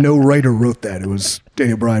 Obviously, no writer wrote that. It was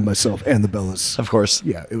Daniel Bryan, myself, and the Bellas. Of course.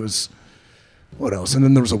 Yeah. It was. What else? And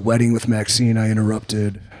then there was a wedding with Maxine. I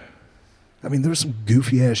interrupted. I mean, there was some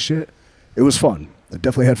goofy ass shit. It was fun. I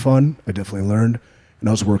definitely had fun. I definitely learned. And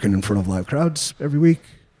I was working in front of live crowds every week.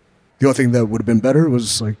 The only thing that would have been better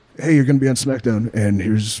was like, hey, you're going to be on SmackDown, and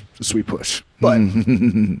here's a sweet push. But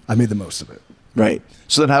I made the most of it. Right.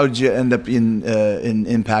 So then how did you end up in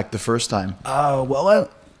Impact the first time? Well,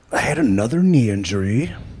 I had another knee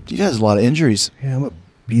injury. You guys have a lot of injuries. Yeah, I'm a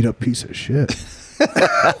beat-up piece of shit.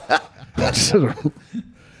 Just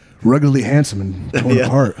ruggedly handsome and torn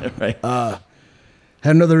apart. Right.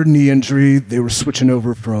 Had another knee injury. They were switching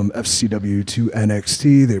over from FCW to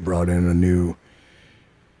NXT. They brought in a new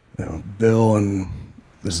Bill, and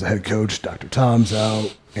this is the head coach. Dr. Tom's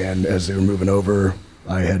out. And as they were moving over,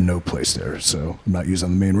 I had no place there. So I'm not used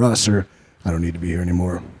on the main roster. I don't need to be here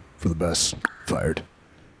anymore. For the best. Fired.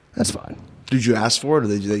 That's fine. Did you ask for it?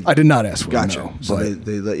 Or I did not ask for gotcha. it. No, so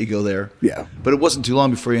they let you go there? Yeah. But it wasn't too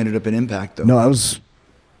long before you ended up in Impact, though. No,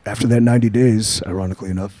 after that 90 days,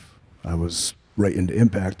 ironically enough, I was right into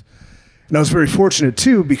Impact. And I was very fortunate,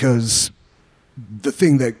 too, because the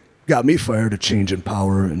thing that got me fired, a change in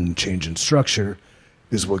power and change in structure,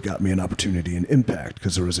 is what got me an opportunity in Impact,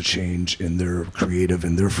 because there was a change in their creative,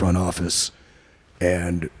 in their front office,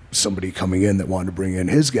 and somebody coming in that wanted to bring in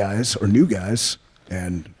his guys or new guys,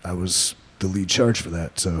 and I was the lead charge for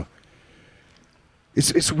that. So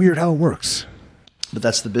it's weird how it works. But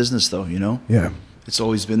that's the business, though, you know? Yeah. It's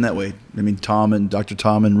always been that way. I mean, Dr.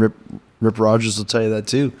 Tom and Rip Rogers will tell you that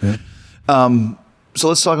too. Yeah. So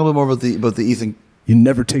let's talk a little more about the Ethan. You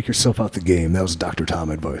never take yourself out the game. That was Dr.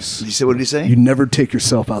 Tom advice. What did he say? You never take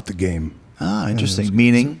yourself out the game. Ah, interesting.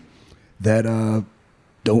 Meaning? that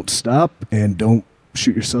don't stop and don't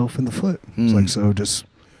shoot yourself in the foot. It's like, so just,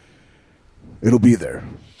 it'll be there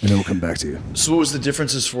and it'll come back to you. So what was the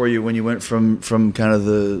differences for you when you went from kind of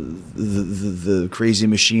the crazy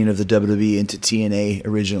machine of the WWE into TNA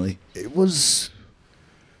originally? It was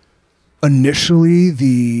initially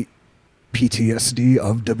the PTSD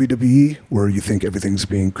of WWE, where you think everything's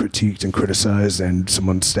being critiqued and criticized and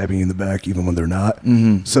someone's stabbing you in the back even when they're not.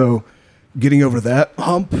 Mm-hmm. So getting over that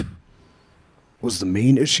hump was the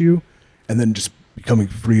main issue, and then just becoming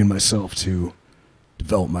free in myself to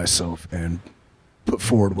develop myself and put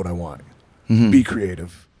forward what I want. Mm-hmm. Be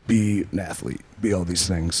creative, be an athlete, be all these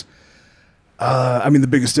things. I mean, the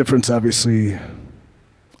biggest difference, obviously,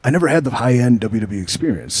 I never had the high-end WWE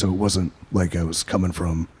experience, so it wasn't like I was coming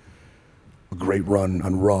from a great run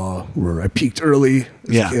on Raw where I peaked early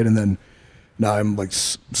as a kid, and then now I'm like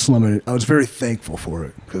slumming it. I was very thankful for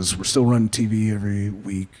it because we're still running TV every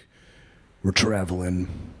week. We're traveling.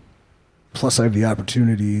 Plus, I have the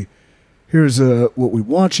opportunity. Here's what we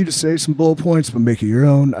want you to say, some bullet points, but make it your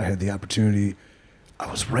own. I had the opportunity. I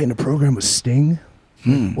was writing a program with Sting.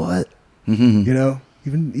 Like, what? Mm-hmm. You know,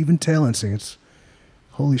 even talent it's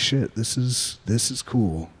holy shit, this is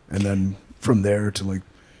cool. And then from there to like,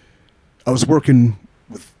 I was working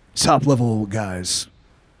with top level guys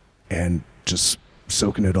and just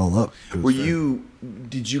soaking it all up.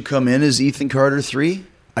 Did you come in as Ethan Carter 3?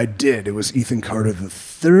 I did. It was Ethan Carter the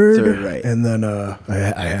third, right? And then I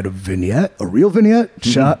had a real vignette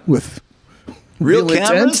shot with real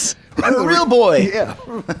cameras. I'm a real boy. Yeah,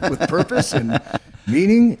 with purpose and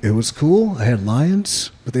meaning. It was cool. I had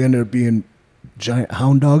lions, but they ended up being giant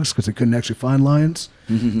hound dogs because they couldn't actually find lions.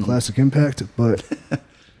 Mm-hmm. Classic Impact. But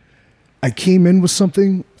I came in with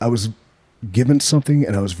something. I was given something,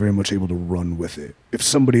 and I was very much able to run with it. If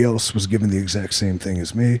somebody else was given the exact same thing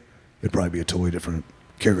as me, it'd probably be a totally different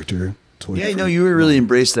character. You really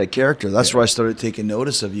embraced that character. That's where I started taking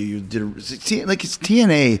notice of you. You did like it's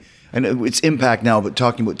TNA. I know it's Impact now, but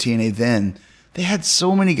talking about TNA then, they had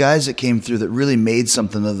so many guys that came through that really made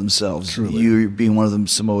something of themselves. Truly. You being one of them,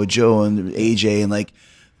 Samoa Joe and AJ, and like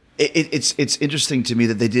it's interesting to me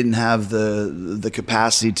that they didn't have the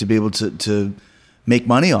capacity to be able to make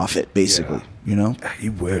money off it. Basically, you know.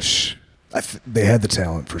 You wish they had the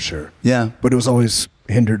talent for sure. Yeah, but it was always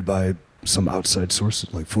hindered by some outside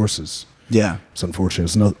sources, like forces. Yeah, it's unfortunate.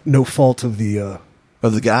 It's no fault of the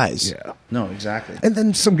guys. Yeah, no, exactly. And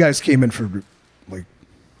then some guys came in for like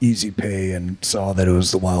easy pay and saw that it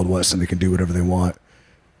was the Wild West and they can do whatever they want,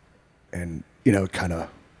 and you know, it kind of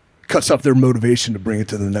cuts off their motivation to bring it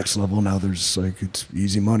to the next level. Now there's like it's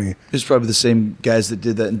easy money. It's probably the same guys that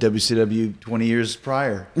did that in WCW 20 years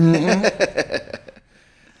prior. Mm-hmm.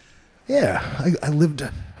 Yeah, I lived.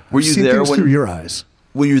 Were you there through your eyes?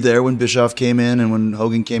 Were you there when Bischoff came in and when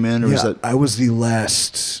Hogan came in? Or was that... I was the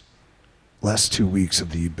last 2 weeks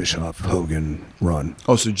of the Bischoff-Hogan run.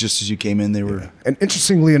 Oh, so just as you came in, they were... Yeah. And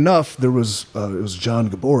interestingly enough, there was it was John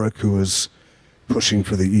Gaborick who was pushing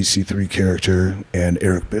for the EC3 character, and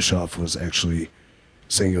Eric Bischoff was actually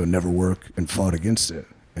saying it would never work and fought against it.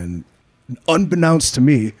 And unbeknownst to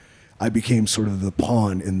me, I became sort of the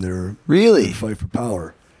pawn in their fight for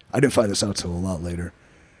power. I didn't find this out till a lot later.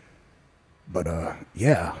 But,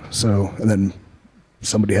 so, and then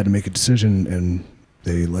somebody had to make a decision, and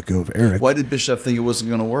they let go of Eric. Why did Bischoff think it wasn't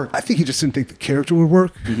going to work? I think he just didn't think the character would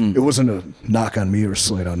work. Mm-hmm. It wasn't a knock on me or a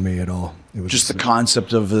slight on me at all. It was just the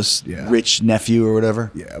concept of this rich nephew or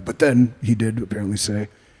whatever? Yeah, but then he did apparently say,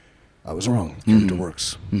 I was wrong. The character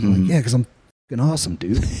works. Mm-hmm. Like, yeah, because I'm fucking awesome,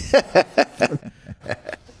 dude.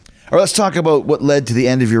 All right, let's talk about what led to the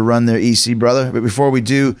end of your run there, EC, brother. But before we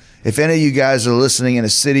do, if any of you guys are listening in a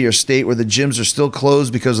city or state where the gyms are still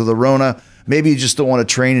closed because of the Rona, maybe you just don't want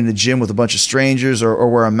to train in a gym with a bunch of strangers or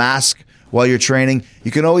wear a mask while you're training,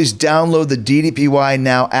 you can always download the DDPY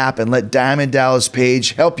Now app and let Diamond Dallas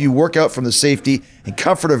Page help you work out from the safety and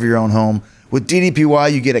comfort of your own home. With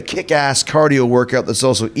DDPY, you get a kick-ass cardio workout that's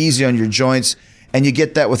also easy on your joints, and you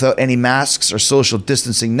get that without any masks or social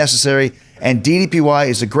distancing necessary. And DDPY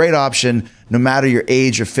is a great option no matter your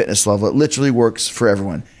age or fitness level. It literally works for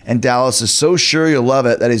everyone. And Dallas is so sure you'll love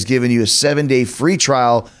it that he's giving you a 7-day free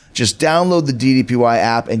trial. Just download the DDPY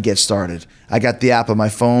app and get started. I got the app on my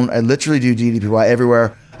phone. I literally do DDPY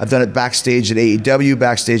everywhere. I've done it backstage at AEW,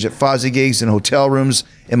 backstage at Fozzy gigs, in hotel rooms,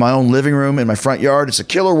 in my own living room, in my front yard. It's a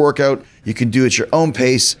killer workout. You can do it at your own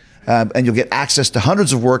pace, and you'll get access to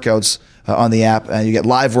hundreds of workouts on the app. And you get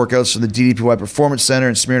live workouts from the DDPY Performance Center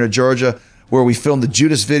in Smyrna, Georgia, where we filmed the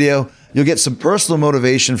Judas video. You'll get some personal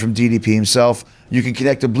motivation from DDP himself. You can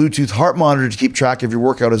connect a Bluetooth heart monitor to keep track of your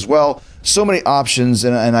workout as well. So many options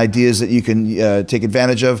and ideas that you can take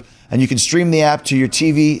advantage of. And you can stream the app to your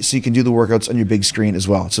TV so you can do the workouts on your big screen as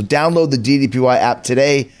well. So download the DDPY app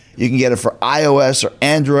today. You can get it for iOS or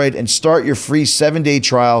Android and start your free 7-day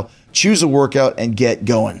trial. Choose a workout and get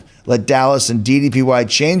going. Let Dallas and DDPY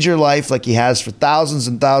change your life like he has for thousands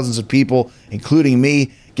and thousands of people, including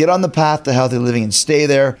me. Get on the path to healthy living and stay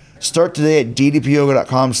there. Start today at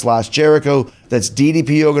ddpyoga.com/Jericho. That's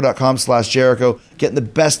ddpyoga.com/Jericho. Get in the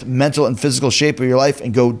best mental and physical shape of your life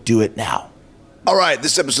and go do it now. All right,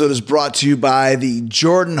 this episode is brought to you by the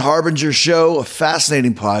Jordan Harbinger Show, a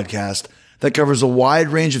fascinating podcast that covers a wide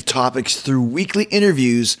range of topics through weekly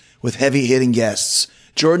interviews with heavy-hitting guests.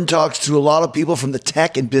 Jordan talks to a lot of people from the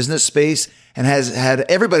tech and business space and has had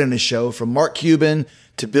everybody on his show, from Mark Cuban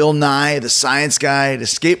to Bill Nye, the science guy, to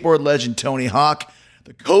skateboard legend Tony Hawk,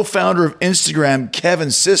 the co-founder of Instagram, Kevin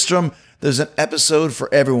Systrom. There's an episode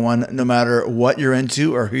for everyone, no matter what you're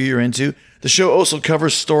into or who you're into. The show also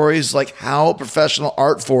covers stories like how a professional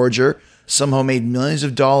art forger somehow made millions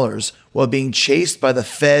of dollars while being chased by the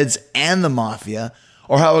feds and the mafia,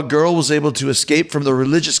 or how a girl was able to escape from the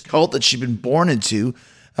religious cult that she'd been born into.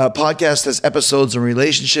 Podcast has episodes on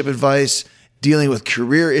relationship advice, dealing with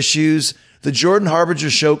career issues. The Jordan Harbinger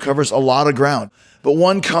Show covers a lot of ground, but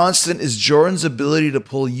one constant is Jordan's ability to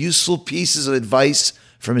pull useful pieces of advice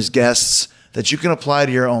from his guests that you can apply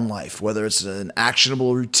to your own life, whether it's an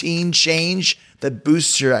actionable routine change that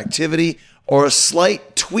boosts your activity or a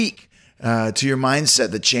slight tweak to your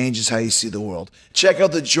mindset that changes how you see the world. Check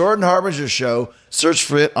out the Jordan Harbinger Show. Search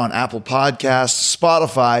for it on Apple Podcasts,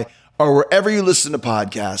 Spotify, or wherever you listen to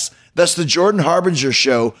podcasts. That's the Jordan Harbinger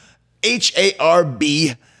Show.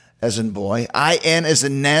 HARB as in boy, IN as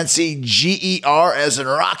in Nancy, GER as in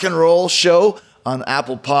rock and roll show on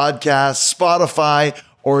Apple Podcasts, Spotify,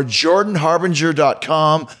 or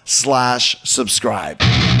jordanharbinger.com/subscribe.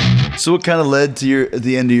 So what kind of led to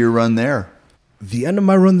the end of your run there? The end of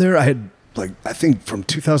my run there, I had, I think from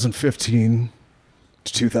 2015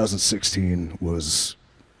 to 2016 was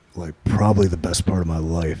probably the best part of my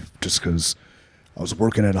life, just because I was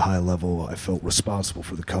working at a high level. I felt responsible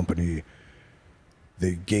for the company.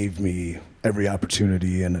 They gave me every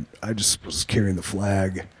opportunity, and I just was carrying the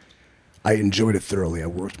flag. I enjoyed it thoroughly. I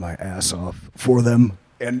worked my ass off for them.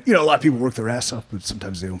 And, a lot of people work their ass off, but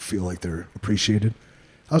sometimes they don't feel like they're appreciated.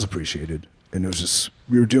 I was appreciated. And it was just,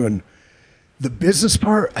 we were doing the business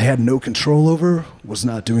part I had no control over, was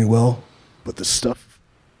not doing well. But the stuff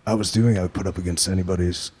I was doing, I would put up against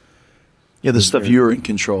anybody's. Yeah, the stuff you were in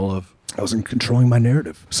control of. I was in controlling my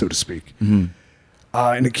narrative, so to speak. Mm-hmm.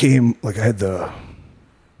 And it came, I had the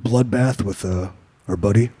bloodbath with our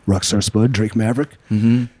buddy, Rockstar Spud, Drake Maverick.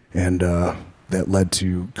 Mm-hmm. And that led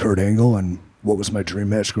to Kurt Angle and what was my dream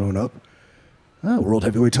match growing up? World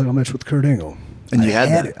Heavyweight title match with Kurt Angle. And you had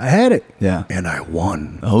that? I had it. Yeah. And I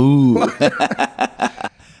won. Oh.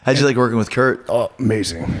 How'd you like working with Kurt? Oh,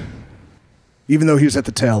 amazing. Even though he was at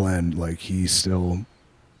the tail end, he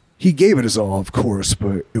gave it his all, of course,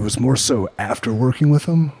 but it was more so after working with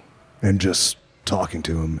him and just talking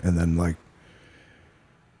to him. And then,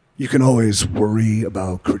 you can always worry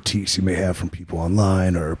about critiques you may have from people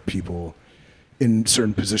online or people in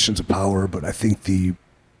certain positions of power, but I think the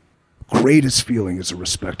greatest feeling is the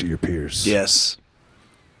respect of your peers. Yes.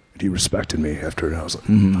 And he respected me after it. I was like,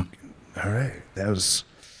 all right. That was,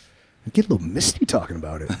 I get a little misty talking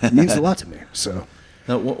about it. It means a lot to me. So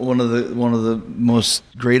one of the most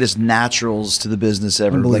greatest naturals to the business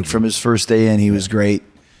ever. From his first day in, he was great,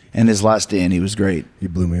 and his last day in, he was great. He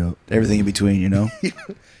blew me up. Everything in between,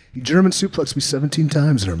 He German suplexed me 17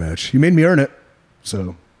 times in our match. He made me earn it.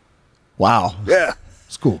 So. Wow. Yeah.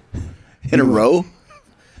 It's cool. In a row?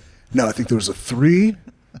 No, I think there was a 3.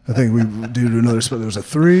 I think we did another spot. There was a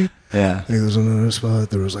 3. Yeah. I think there was another spot.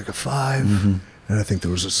 There was a 5. Mm-hmm. And I think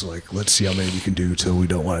there was just let's see how many we can do till we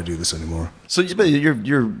don't want to do this anymore. So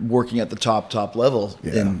you're working at the top level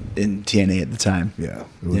in TNA at the time. Yeah.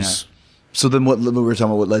 It was. Yeah. So then we were talking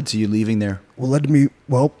about what led to you leaving there? What led to me,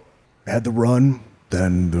 I had the run.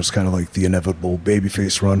 Then there was kind of the inevitable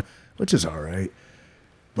babyface run, which is all right.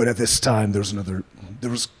 But at this time, there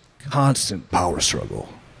was constant power struggle.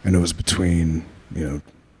 And it was between,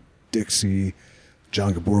 Dixie,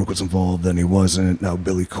 John Gaborik was involved, then he wasn't. Now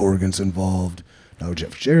Billy Corgan's involved. Now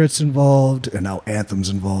Jeff Jarrett's involved. And now Anthem's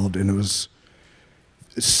involved. And it was,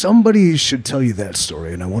 somebody should tell you that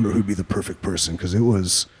story. And I wonder who'd be the perfect person, because it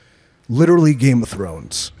was literally Game of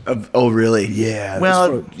Thrones. Oh, really? Yeah.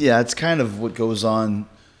 Well, it's kind of what goes on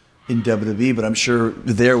in WWE, but I'm sure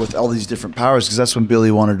there with all these different powers, because that's when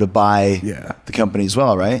Billy wanted to buy the company as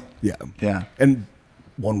well, right? Yeah. Yeah. And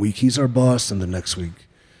one week he's our boss, and the next week,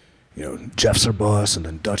 Jeff's our boss, and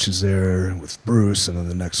then Dutch is there with Bruce, and then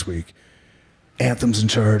the next week. Anthem's in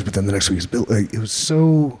charge, but then the next week is Bill. Like, it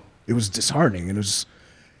was disheartening. And it was,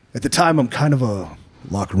 at the time, I'm kind of a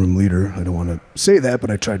locker room leader. I don't want to say that, but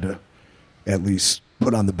I tried to at least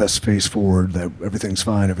put on the best face forward that everything's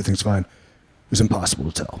fine. It was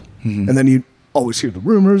impossible to tell. Mm-hmm. And then you always hear the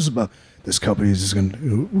rumors about this company is going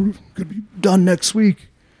to be done next week.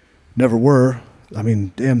 Never were. I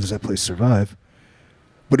mean, damn, does that place survive?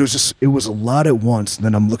 But it was a lot at once. And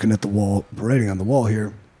then I'm looking at the wall, writing on the wall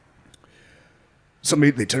here.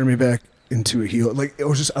 They turned me back into a heel. Like, I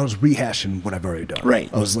was rehashing what I've already done. Right.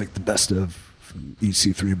 I was like the best of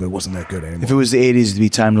EC3, but it wasn't that good anymore. If it was the 80s, it'd be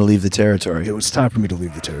time to leave the territory. It was time for me to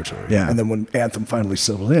leave the territory. Yeah. And then when Anthem finally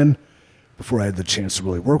settled in, before I had the chance to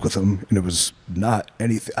really work with them, and it was not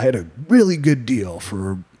anything. I had a really good deal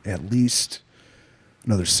for at least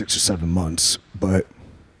another 6 or 7 months, but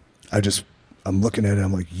I'm looking at it,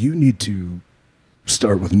 I'm like, you need to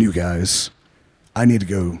start with new guys. I need to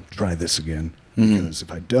go try this again, because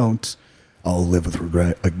if I don't, I'll live with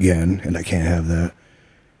regret again, and I can't have that.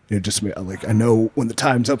 It just, like, I know when the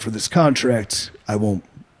time's up for this contract, I won't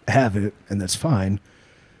have it, and that's fine.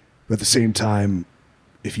 But at the same time,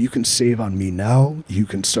 if you can save on me now, you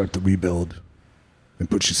can start the rebuild and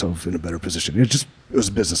put yourself in a better position. It was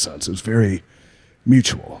a business sense. It was very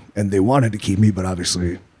mutual, and they wanted to keep me, but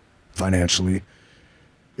obviously, financially,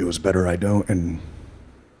 it was better I don't, and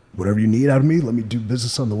whatever you need out of me, let me do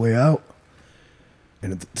business on the way out.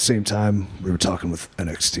 And at the same time, we were talking with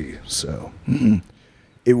NXT, so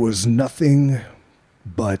it was nothing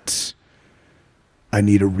but I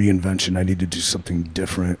need a reinvention. I need to do something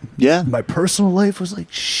different. Yeah. My personal life was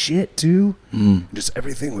like shit, too. Just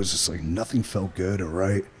everything was just like nothing felt good or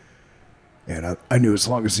right. And I knew as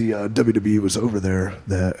long as the WWE was over there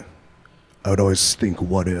that I would always think,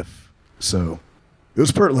 what if? So it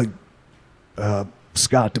was like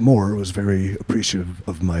Scott D'Amore was very appreciative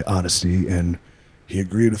of my honesty, and he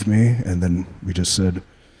agreed with me. And then we just said,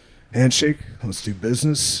 handshake, let's do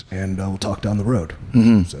business, and we'll talk down the road.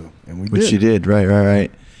 So, and we did. Which you did, right.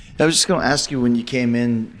 I was just going to ask you when you came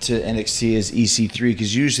in to NXT as EC3,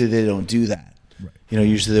 because usually they don't do that. Right. You know,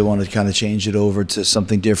 usually they want to kind of change it over to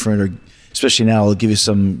something different, or especially now, they'll give you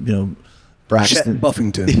some, you know, Braxton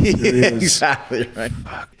Buffington. Exactly right.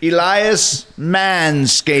 Elias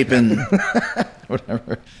Manscaping.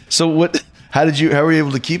 Whatever. So how were you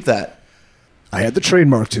able to keep that? I had the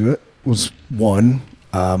trademark to it, was one.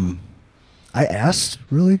 I asked,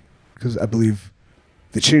 really, because I believe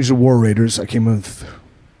they changed the War Raiders. I came with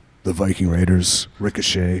the Viking Raiders,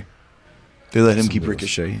 Ricochet. They let him keep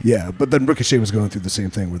Ricochet. Yeah, but then Ricochet was going through the same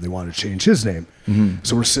thing where they wanted to change his name.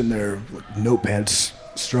 So we're sitting there, like, notepads,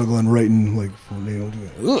 struggling, writing, like,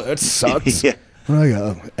 oh, that sucks. Yeah.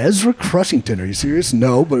 I'm like, Ezra Crushington, are you serious?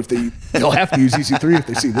 No, but they'll have to use EC3 if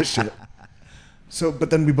they see this shit. So, but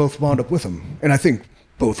then we both wound up with them. And I think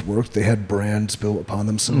both worked. They had brands built upon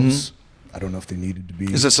themselves. I don't know if they needed to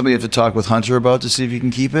be. Is that something you have to talk with Hunter about to see if you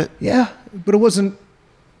can keep it? Yeah, but it wasn't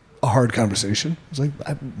a hard conversation. It was like,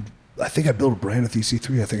 I think I built a brand with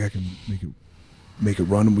EC3. I think I can make it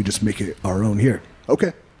run, and we just make it our own here.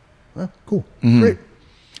 Okay. Well, cool. Great.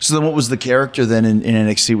 So then what was the character then in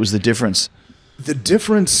NXT? Was the difference? The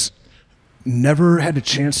difference, never had a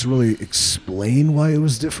chance to really explain why it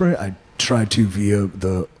was different. I tried to via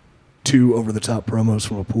the 2 over-the-top promos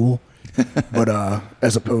from a pool. But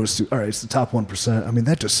as opposed to, all right, it's the top 1%. I mean,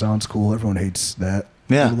 that just sounds cool. Everyone hates that.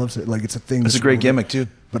 Yeah. Everyone loves it. Like, it's a thing. It's a great gimmick, too.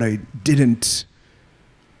 But I didn't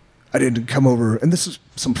come over, and this is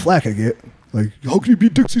some flack I get. Like, how can you be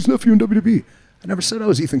Dixie's nephew in WWE? I never said I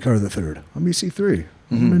was Ethan Carter III. I'm EC3.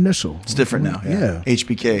 I'm an initial. It's different now. Yeah.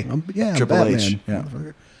 HBK. Triple I'm H.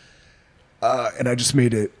 Yeah. And I just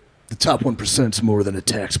made it, the top 1% is more than a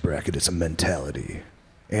tax bracket. It's a mentality.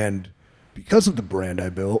 And because of the brand I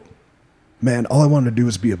built, man, all I wanted to do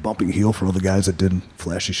was be a bumping heel for all the guys that did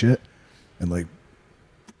flashy shit and, like,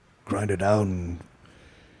 grind it out.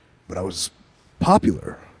 But I was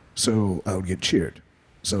popular, so I would get cheered.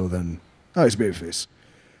 So then, he's babyface.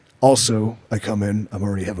 Also, I come in, I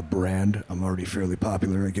already have a brand, I'm already fairly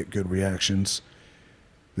popular, I get good reactions.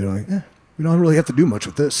 They're like, we don't really have to do much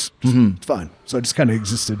with this. It's fine. So I just kind of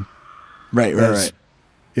existed. Right.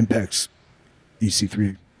 Impact's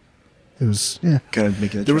EC3. It was, kind of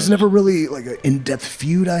making it. There was never really like an in-depth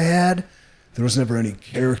feud I had. There was never any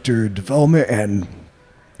character development. And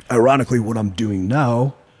ironically, what I'm doing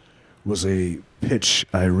now was a pitch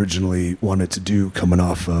I originally wanted to do coming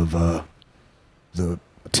off of the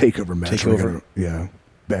takeover match.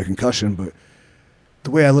 Bad concussion. But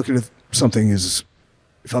the way I look at something is,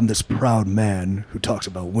 if I'm this proud man who talks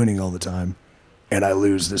about winning all the time, and I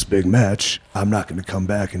lose this big match, I'm not going to come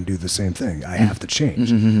back and do the same thing. I have to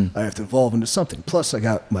change. I have to evolve into something. Plus, I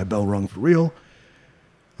got my bell rung for real.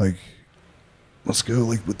 Like, let's go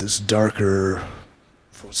like with this darker,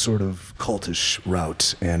 sort of cultish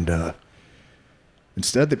route. And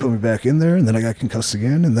instead, they put me back in there, and then I got concussed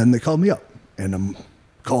again, and then they called me up. And I'm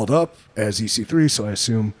called up as EC3, so I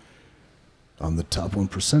assume I'm the top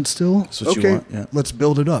 1% still. That's what you want, yeah. Let's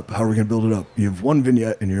build it up. How are we going to build it up? You have one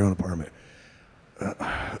vignette in your own apartment.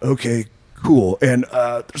 Okay, cool. And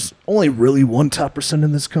there's only really one top percent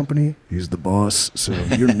in this company. He's the boss, so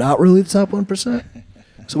you're not really the top 1%.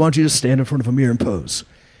 So why don't you just stand in front of a mirror and pose?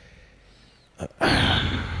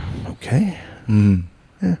 Okay.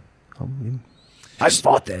 Yeah. I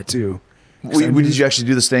thought that too. Did you actually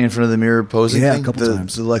do the staying in front of the mirror posing Yeah, thing? a couple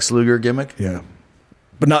times. The Lex Luger gimmick? Yeah.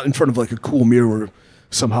 But not in front of like a cool mirror where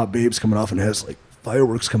some hot babe's coming off and has like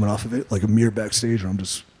fireworks coming off of it, like a mirror backstage where I'm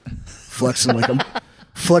just flexing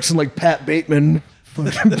like Pat Bateman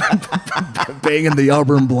banging the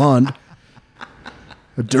Auburn blonde.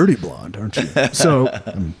 A dirty blonde, aren't you? So,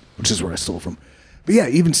 which is where I stole from. But yeah,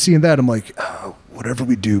 even seeing that, I'm like, oh, whatever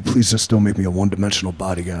we do, please just don't make me a one-dimensional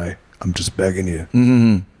body guy. I'm just begging you.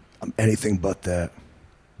 I'm anything but that.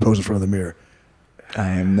 Pose in front of the mirror. I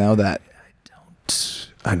am now that.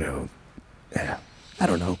 I know. Yeah. I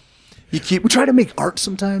don't know. We try to make art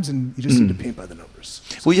sometimes, and you just need to paint by the numbers.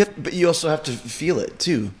 Well, but you also have to feel it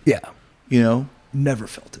too. Yeah. You know? Never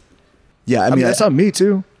felt it. Yeah, I mean that's on me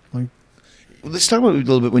too. Like, let's talk about it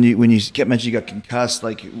a little bit when you kept mentioning you got concussed.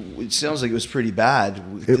 Like, it sounds like it was pretty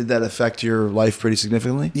bad. Did that affect your life pretty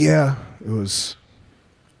significantly? Yeah, it was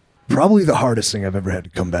probably the hardest thing I've ever had to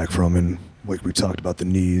come back from. And like we talked about the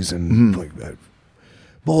knees and like that.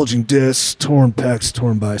 Bulging discs, torn pecs,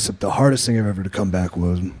 torn bicep. The hardest thing I've ever to come back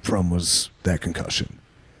was that concussion,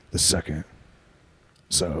 the second.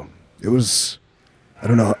 So it was, I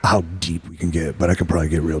don't know how deep we can get, but I could probably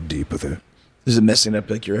get real deep with it. Is it messing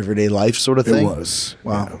up like your everyday life sort of thing? It was.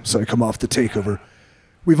 Wow. Yeah. So I come off the takeover.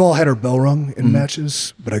 We've all had our bell rung in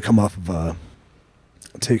matches, but I come off of a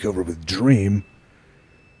takeover with Dream,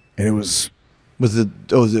 and it was... With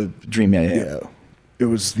the Dream, yeah. It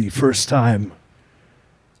was the first time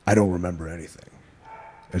I don't remember anything.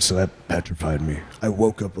 And so that petrified me. I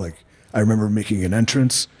woke up like, I remember making an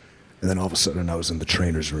entrance, and then all of a sudden I was in the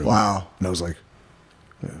trainer's room. Wow. And I was like,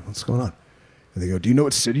 what's going on? And they go, do you know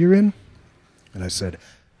what city you're in? And I said,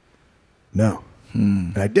 no.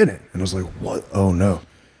 And I didn't. And I was like, what? Oh, no.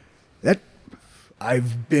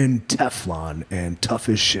 I've been Teflon and tough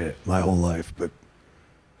as shit my whole life, but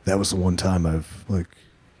that was the one time I've like...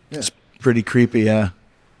 It's pretty creepy, yeah.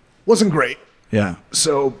 Wasn't great. Yeah.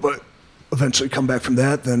 So, but eventually come back from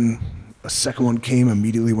that. Then a second one came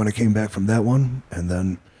immediately when I came back from that one. And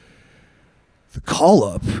then the call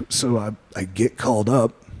up. So I get called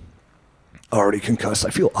up, already concussed.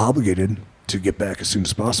 I feel obligated to get back as soon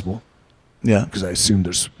as possible. Yeah. Because I assume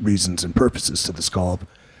there's reasons and purposes to this call up.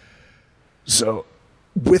 So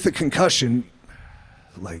with a concussion,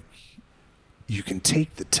 like, you can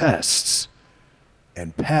take the tests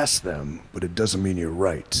and pass them, but it doesn't mean you're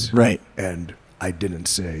right. Right. And I didn't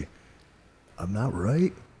say, I'm not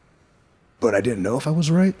right, but I didn't know if I was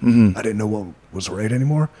right. I didn't know what was right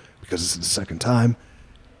anymore because it's the second time.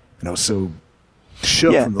 And I was so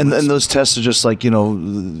shook. Yeah, from and those tests are just like,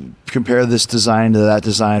 compare this design to that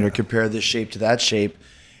design or compare this shape to that shape.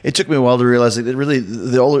 It took me a while to realize that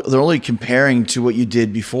they're only comparing to what you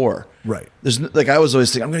did before. Right. There's like I was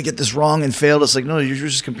always thinking, I'm going to get this wrong and fail. It's like, no, you're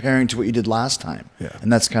just comparing to what you did last time. Yeah.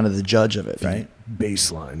 And that's kind of the judge of it, right?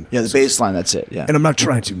 Baseline. Yeah, the baseline, that's it, yeah. And I'm not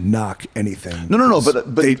trying to knock anything. No,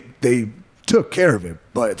 but they took care of it.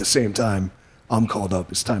 But at the same time, I'm called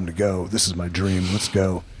up. It's time to go. This is my dream. Let's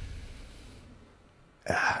go.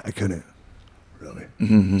 I couldn't, really.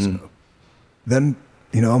 So then,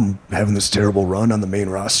 I'm having this terrible run on the main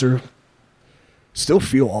roster. Still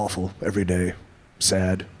feel awful every day.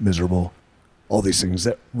 Sad, miserable, all these things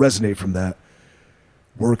that resonate from that.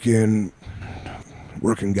 Working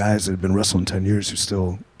guys that have been wrestling 10 years who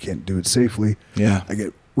still can't do it safely. Yeah. I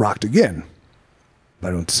get rocked again.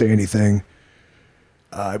 I don't say anything.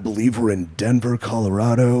 I believe we're in Denver,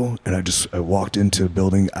 Colorado, and I walked into a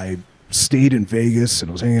building. I stayed in Vegas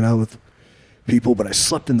and was hanging out with people, but I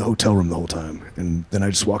slept in the hotel room the whole time. And then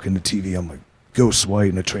I just walk into TV. I'm like, Ghost White,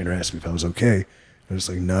 and the trainer asked me if I was okay. I was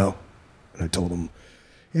like, no. And I told him,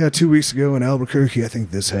 2 weeks ago in Albuquerque, I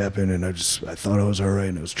think this happened, and I thought I was all right,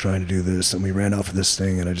 and I was trying to do this, and we ran off of this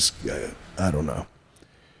thing, and I don't know.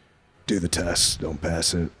 Do the test, don't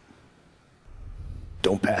pass it.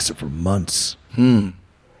 Don't pass it for months. I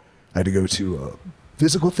had to go to a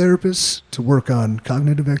physical therapist to work on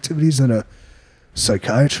cognitive activities and a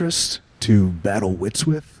psychiatrist to battle wits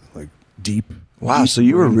with, like deep. Wow, so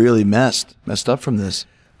you were really messed up from this.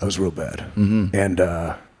 I was real bad. And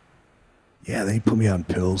then he put me on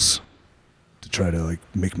pills to try to like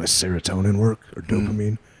make my serotonin work or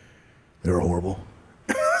dopamine. They were horrible.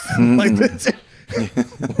 Like this.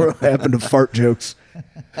 What happened to fart jokes?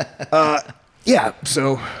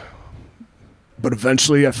 So, but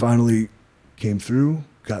eventually I finally came through,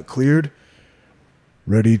 got cleared,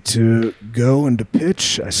 ready to go and to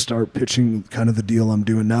pitch. I start pitching kind of the deal I'm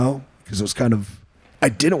doing now because it was kind of, I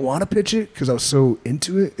didn't want to pitch it because I was so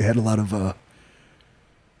into it. It had a lot of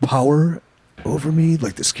power over me,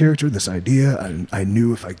 like this character, this idea. I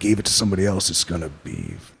knew if I gave it to somebody else, it's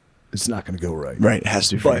not going to go right. Right, it has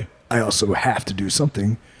to be free. But I also have to do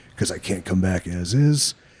something because I can't come back as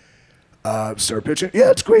is. Start pitching.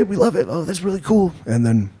 Yeah, it's great. We love it. Oh, that's really cool. And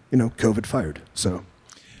then, COVID fired. So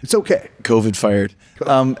it's okay. COVID fired.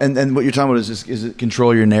 And what you're talking about is it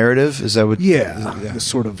control your narrative? Is that what? Yeah. This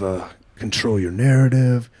sort of control your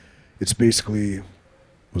narrative. It's basically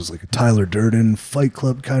was like a Tyler Durden Fight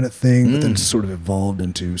Club kind of thing, but then sort of evolved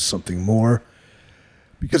into something more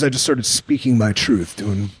because I just started speaking my truth,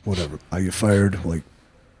 doing whatever. I get fired. Like,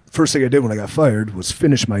 first thing I did when I got fired was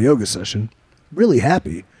finish my yoga session, really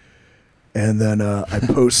happy. And then I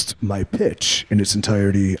post my pitch in its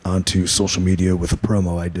entirety onto social media with a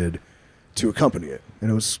promo I did to accompany it. And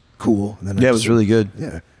it was cool. And then it was really good.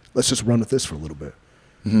 Yeah, let's just run with this for a little bit.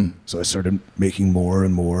 Mm-hmm. So I started making more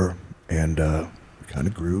and more and kind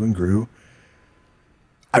of grew and grew.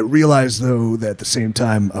 I realized, though, that at the same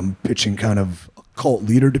time I'm pitching kind of a cult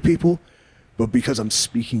leader to people, but because I'm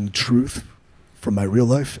speaking truth from my real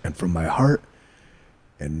life and from my heart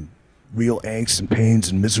and real angst and pains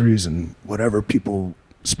and miseries and whatever people,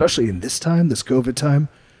 especially in this time, this COVID time,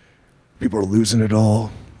 people are losing it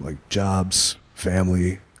all, like jobs,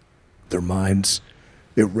 family, their minds.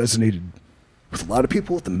 It resonated with a lot of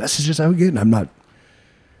people with the messages I would get. And I'm not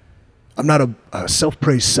a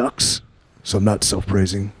self-praise sucks, so I'm not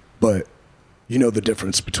self-praising, but you know the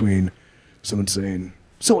difference between someone saying,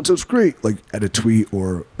 so-and-so's great, like at a tweet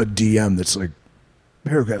or a DM that's like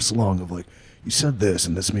paragraphs long of like, you said this,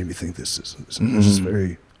 and this made me think this. It's just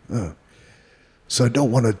very... So I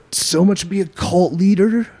don't want to so much be a cult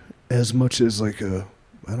leader as much as like a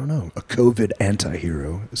COVID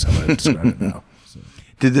anti-hero is how I describe it now. So.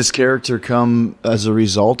 Did this character come as a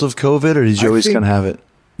result of COVID, or did you always kind of have it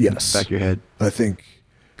in the back of your head? I think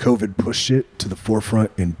COVID pushed it to the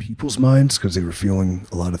forefront in people's minds because they were feeling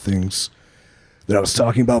a lot of things that I was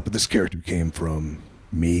talking about, but this character came from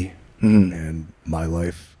me and my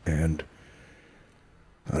life and...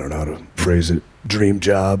 I don't know how to phrase it. Dream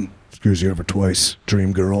job screws you over twice.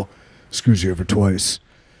 Dream girl screws you over twice.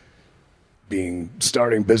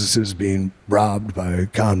 Starting businesses, being robbed by a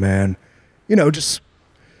con man. Just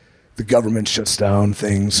the government shuts down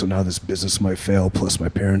things, so now this business might fail. Plus, my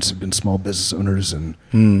parents have been small business owners, and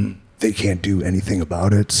they can't do anything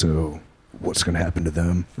about it. So, what's going to happen to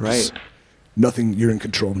them? Right. Just nothing. You're in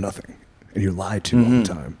control of nothing, and you're lied to all the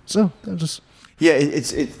time. So, I just. Yeah,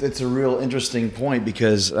 it's a real interesting point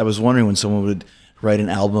because I was wondering when someone would write an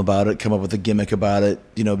album about it, come up with a gimmick about it,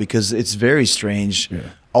 because it's very strange,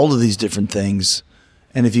 all of these different things.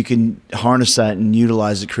 And if you can harness that and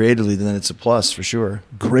utilize it creatively, then it's a plus for sure.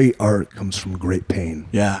 Great art comes from great pain.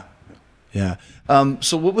 Yeah.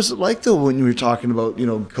 So what was it like, though, when you were talking about,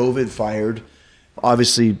 COVID fired?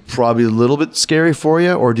 Obviously, probably a little bit scary for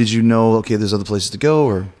you, or did you know, okay, there's other places to go,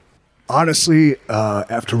 or... Honestly,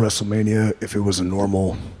 after WrestleMania, if it was a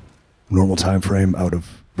normal time frame, I would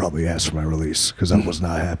have probably asked for my release because I was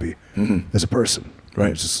not happy as a person.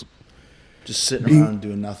 Right. Just sitting around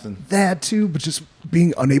doing nothing. That too, but just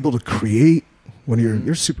being unable to create when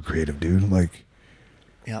you're super creative, dude. Like,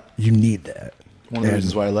 you need that. One of the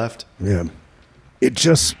reasons why I left. Yeah. It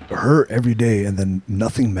just hurt every day, and then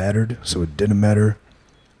nothing mattered, so it didn't matter.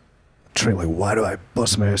 Like, why do I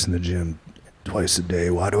bust my ass in the gym twice a day?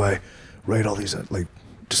 Why do I write all these, like,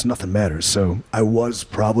 just nothing matters. So I was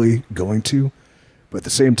probably going to, but at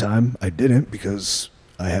the same time, I didn't because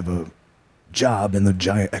I have a job in the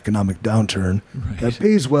giant economic downturn that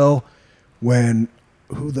pays well when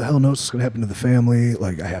who the hell knows what's going to happen to the family.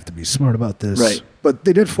 Like, I have to be smart about this. Right. But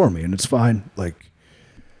they did for me, and it's fine. Like,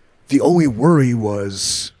 the only worry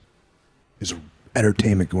is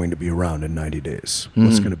entertainment going to be around in 90 days?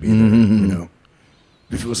 What's going to be there,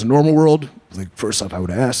 If it was a normal world, like, first off, I would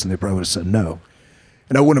have asked, and they probably would have said no.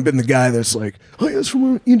 And I wouldn't have been the guy that's like, oh, yeah, that's for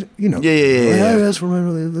my, Yeah. That's for my,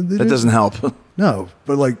 that doesn't help. No,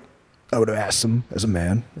 but, like, I would have asked them as a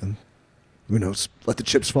man, and, let the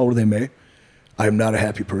chips fall where they may. I'm not a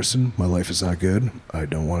happy person. My life is not good. I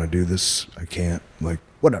don't want to do this. I can't, like,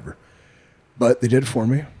 whatever. But they did it for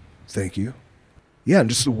me. Thank you. Yeah, and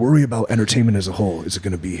just the worry about entertainment as a whole. Is it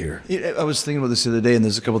going to be here? I was thinking about this the other day, and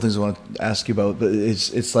there's a couple of things I want to ask you about. But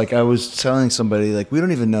it's like I was telling somebody, like, we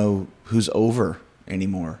don't even know who's over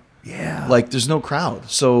anymore. Yeah. Like, there's no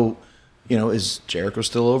crowd. So, is Jericho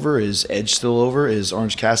still over? Is Edge still over? Is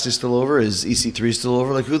Orange Cassidy still over? Is EC3 still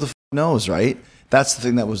over? Like, who the knows, right? That's the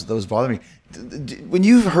thing that was bothering me. When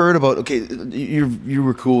you've heard about, okay, you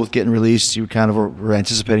were cool with getting released. You kind of were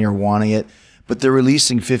anticipating or wanting it. But they're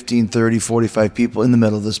releasing 15, 30, 45 people in the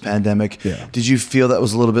middle of this pandemic. Yeah. Did you feel that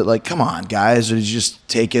was a little bit like, come on, guys, or did you just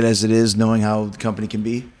take it as it is, knowing how the company can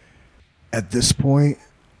be? At this point,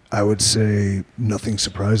 I would say nothing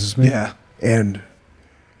surprises me. Yeah. And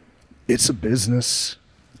it's a business.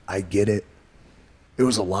 I get it. It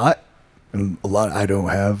was a lot. And I don't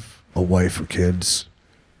have a wife or kids,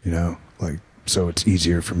 so it's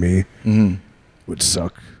easier for me. Mm-hmm. Would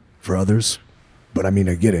suck for others. But I mean,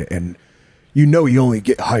 I get it. And you only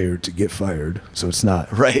get hired to get fired. So it's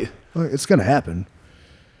not. Right. It's going to happen.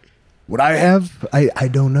 What I have, I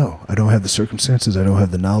don't know. I don't have the circumstances. I don't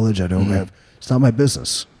have the knowledge. I don't have, it's not my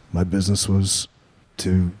business. My business was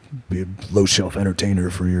to be a low shelf entertainer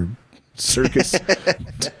for your circus.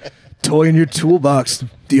 Toy in your toolbox,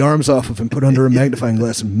 the arms off of and put under a magnifying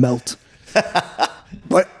glass and melt.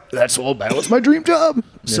 But that was my dream job.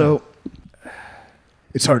 Yeah. So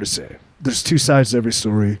it's hard to say. There's two sides to every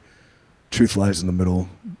story. Truth lies in the middle.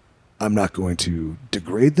 I'm not going to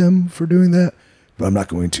degrade them for doing that, but I'm not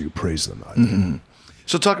going to praise them either. Mm-hmm.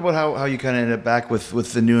 So talk about how you kind of ended up back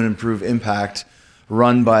with the new and improved Impact,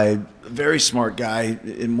 run by a very smart guy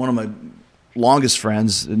and one of my longest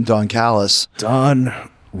friends, Don Callis. Don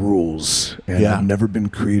rules. And Yeah. I've never been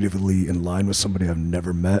creatively in line with somebody I've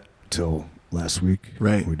never met till last week.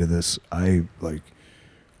 Right. We did this. I like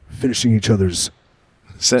finishing each other's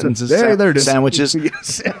Sentences, there it is. sandwiches.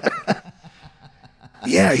 Yes.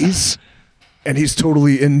 Yeah, he's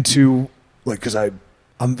totally into, like, because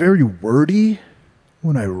I'm very wordy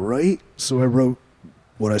when I write, so I wrote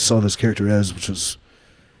what I saw this character as, which was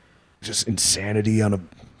just insanity on a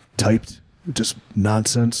typed, just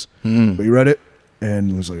nonsense. But he read it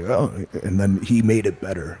and was like, oh, and then he made it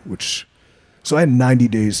better, so I had 90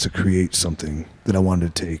 days to create something that I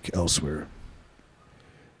wanted to take elsewhere.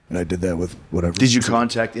 And I did that with whatever. Did you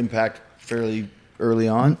contact Impact fairly early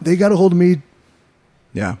on? They got a hold of me.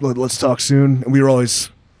 Yeah. Let's talk soon. And we were always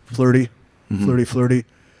flirty.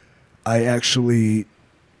 I actually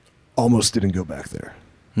almost didn't go back there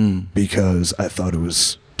because I thought it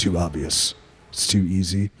was too obvious. It's too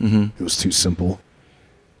easy. It was too simple.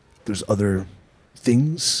 There's other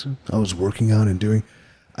things I was working on and doing.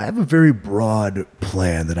 I have a very broad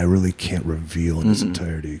plan that I really can't reveal in its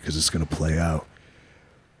entirety because it's going to play out.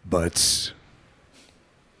 But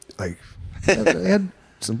like, I had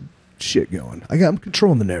some shit going. I'm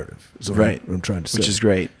controlling the narrative. Is what I'm trying to say. Which is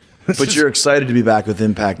great. But you're excited to be back with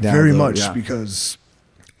Impact now. Very much, because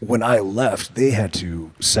when I left, they had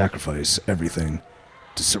to sacrifice everything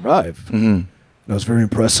to survive. And I was very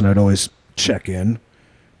impressed, and I'd always check in.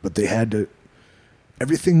 But they had to,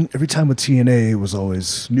 every time with TNA was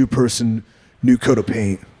always new person, new coat of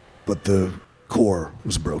paint, but the core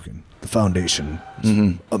was broken. The foundation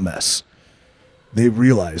was a mess. They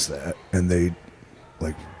realized that, and they,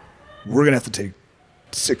 like, we're going to have to take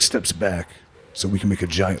 6 steps back so we can make a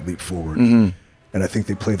giant leap forward. And I think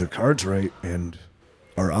they play their cards right and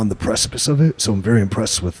are on the precipice of it. So I'm very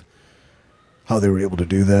impressed with how they were able to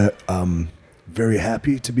do that. Very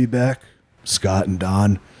happy to be back. Scott and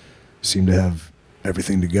Don seem to have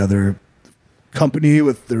everything together. Company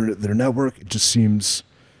with their network, it seems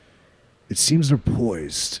they're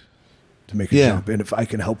poised to make a jump. And if I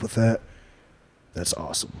can help with that, that's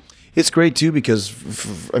awesome. It's great, too, because,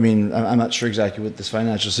 I'm not sure exactly what this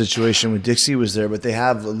financial situation with Dixie was there, but they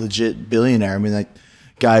have a legit billionaire. I mean, that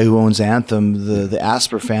guy who owns Anthem, the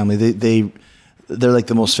Asper family, they're like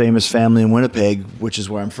the most famous family in Winnipeg, which is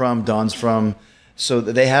where I'm from, Don's from. So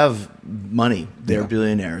they have money. They're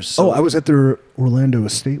billionaires. So. I was at their Orlando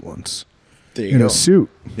estate once. There you go. In a suit.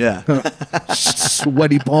 Yeah.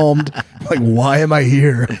 Sweaty palmed. Like, why am I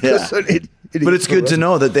here? Yeah. But it's good to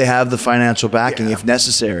know that they have the financial backing if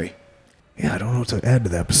necessary. Yeah, I don't know what to add to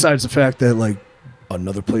that. Besides the fact that, like,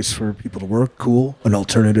 another place for people to work, cool. An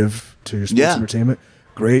alternative to your sports entertainment,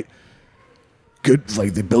 great. Good,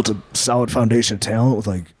 like, they built a solid foundation of talent with,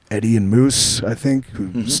 like, Eddie and Moose, I think,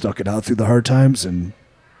 who stuck it out through the hard times and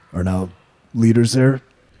are now leaders there.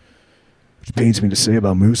 Which pains me to say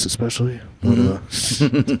about Moose, especially. But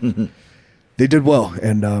they did well,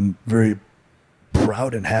 and I'm very proud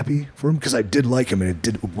proud and happy for him because I did like him, and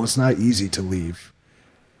it was not easy to leave,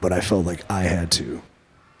 but I felt like I had to.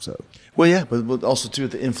 So. Well, yeah, but also too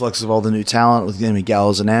with the influx of all the new talent with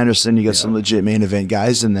Gallows and Anderson, you got some legit main event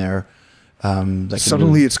guys in there.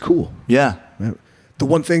 Suddenly, it's cool. Yeah. The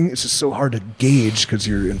one thing is just so hard to gauge because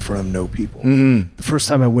you're in front of no people. Mm-hmm. The first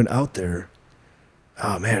time I went out there,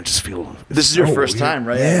 oh man, I just feel. This is your first time,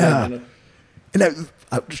 right? Yeah. And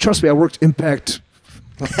trust me, I worked Impact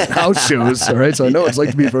house shows, all right? So I know what it's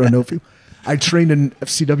like to be in front of no people. I trained in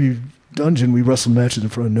FCW Dungeon. We wrestled matches in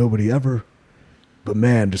front of nobody ever. But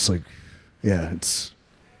man, just like, yeah, it's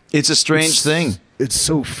a strange thing. It's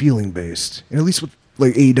so feeling based. And at least with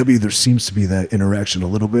like AEW, there seems to be that interaction a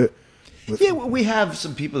little bit. Yeah, well, we have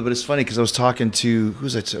some people, but it's funny because I was talking to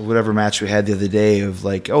whatever match we had the other day of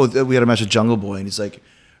like, we had a match with Jungle Boy, and he's like,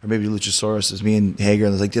 or maybe Luchasaurus, is me and Hager,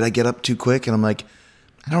 and I was like, did I get up too quick? And I'm like,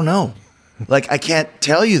 I don't know. Like, I can't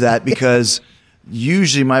tell you that because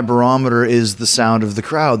usually my barometer is the sound of the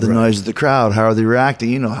crowd, the noise of the crowd. How are they reacting?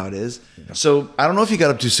 You know how it is. Yeah. So I don't know if you got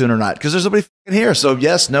up too soon or not because there's nobody here. So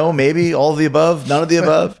yes, no, maybe, all of the above, none of the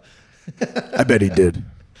above. I bet he did.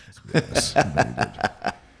 Yes, I bet he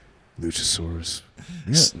did. Luchasaurus.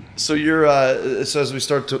 Yeah. So you're so as we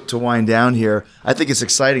start to wind down here, I think it's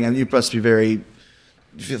exciting. I mean, you must be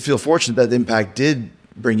feel fortunate that Impact did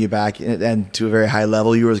bring you back and to a very high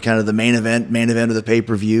level. You were kind of the main event of the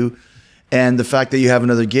pay-per-view, and the fact that you have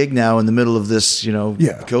another gig now in the middle of this,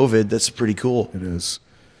 COVID, that's pretty cool. It is,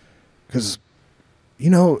 because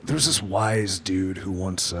there's this wise dude who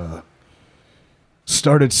once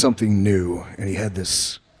started something new, and he had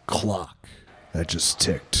this clock that just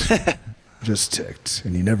ticked,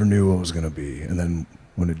 and he never knew what it was going to be. And then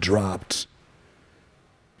when it dropped,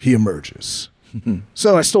 he emerges.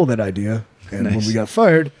 So I stole that idea. And when we got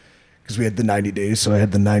fired, because we had the 90 days, so I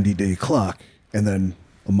had the 90-day clock. And then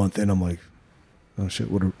a month in, I'm like, oh shit,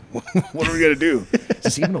 what are we going to do? Is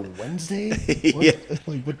this even a Wednesday? Yeah.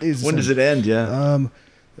 Like, what day is this? When does it end? Yeah.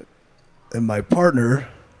 And my partner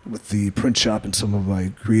with the print shop and some of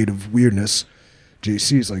my creative weirdness,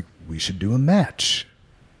 JC, is like, we should do a match.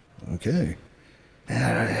 Okay.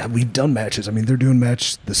 We've done matches. I mean, they're doing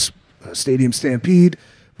this Stadium Stampede,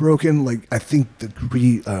 Broken. Like, I think the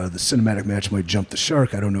cinematic match might jump the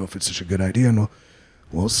shark. I don't know if it's such a good idea. And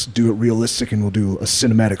we'll do it realistic, and we'll do a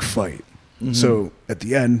cinematic fight. Mm-hmm. So at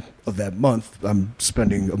the end of that month, I'm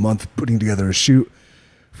spending a month putting together a shoot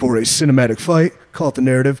for a cinematic fight, call it The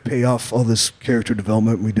Narrative, pay off all this character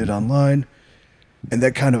development we did online. And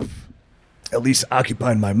that kind of at least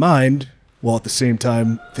occupied my mind, while at the same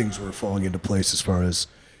time things were falling into place as far as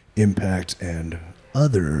Impact and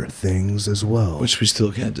other things as well. Which we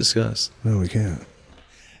still can't discuss. No, we can't.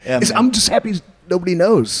 I'm just happy nobody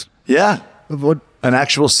knows. Yeah. Of what an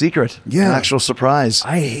actual secret. Yeah. An actual surprise.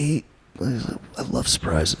 I love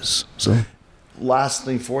surprises. So last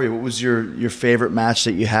thing for you, what was your favorite match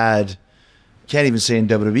that you had? Can't even say in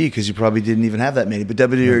WWE because you probably didn't even have that many, but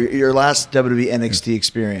your last WWE NXT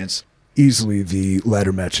experience. Easily the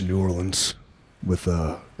ladder match in New Orleans with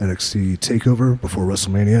NXT TakeOver before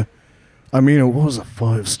WrestleMania. I mean, it was a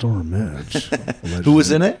 5-star match. Who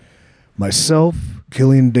was in it? Myself,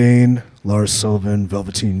 Killian Dane, Lars Sullivan,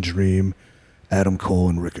 Velveteen Dream, Adam Cole,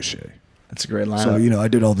 and Ricochet. That's a great lineup. So,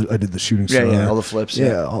 I did the shooting star. Yeah, all the flips.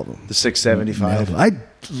 Yeah, all of them. The 675. I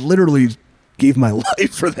literally gave my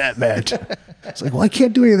life for that match. It's like, well, I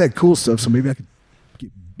can't do any of that cool stuff, so maybe I could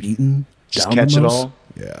get beaten just down. Catch it all?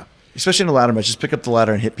 Yeah. Especially in a ladder match, just pick up the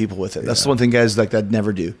ladder and hit people with it. That's the one thing guys like that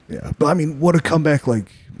never do. Yeah, but I mean, what a comeback! Like,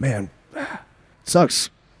 man, it sucks.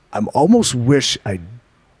 I almost wish I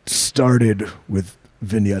started with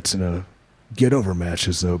vignettes in a get-over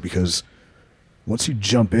matches though, because once you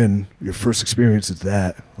jump in, your first experience is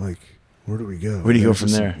that. Like, where do we go? Where do you go from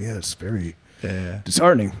there? Yeah, it's very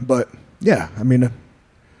disheartening. But yeah, I mean,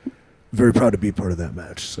 very proud to be part of that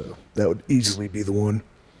match. So that would easily be the one.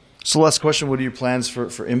 So last question, what are your plans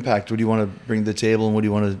for Impact? What do you want to bring to the table, and what do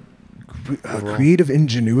you want to... creative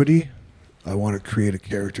ingenuity. I want to create a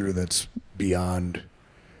character that's beyond...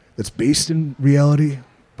 that's based in reality,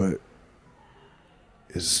 but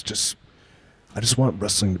is just... I just want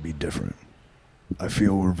wrestling to be different. I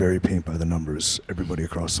feel we're very paint by the numbers. Everybody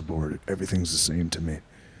across the board, everything's the same to me.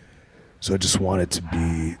 So I just want it to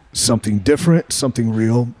be something different, something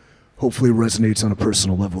real. Hopefully resonates on a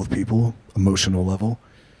personal level with people, emotional level.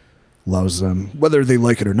 Allows them, whether they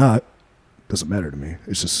like it or not, doesn't matter to me.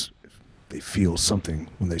 It's just they feel something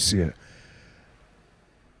when they see it.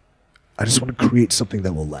 I just want to create something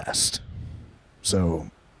that will last. So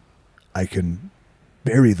I can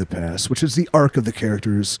bury the past, which is the arc of the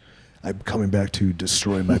characters. I'm coming back to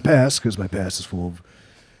destroy my past because my past is full of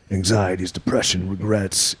anxieties, depression,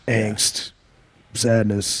 regrets, angst,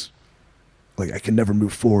 sadness. Like I can never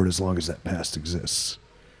move forward as long as that past exists.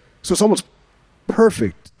 So it's almost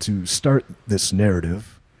perfect to start this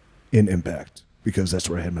narrative in Impact because that's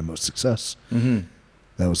where I had my most success. Mm-hmm.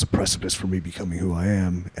 That was the precipice for me becoming who I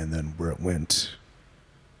am, and then where it went,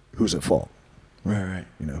 who's at fault? Right.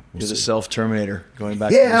 You know, You're the self-terminator going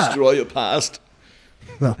back to destroy your past.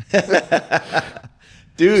 Well,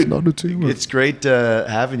 dude, it's it's great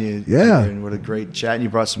having you. Yeah. And what a great chat. And you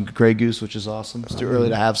brought some Grey Goose, which is awesome. It's too early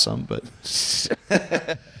to have some, but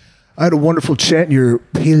I had a wonderful chat in your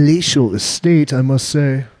palatial estate, I must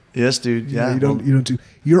say. yes, dude. Yeah. You don't do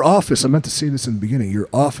your office. I meant to say this in the beginning. Your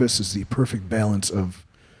office is the perfect balance of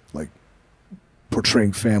like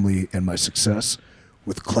portraying family and my success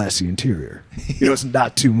with classy interior. You know, it's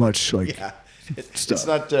not too much like stuff. It's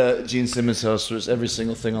not Gene Simmons' house. There's every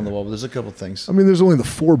single thing on the wall, but there's a couple things. I mean, there's only the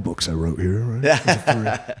 4 books I wrote here, right?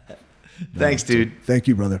 Yeah. Thanks, dude. Thank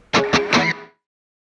you, brother.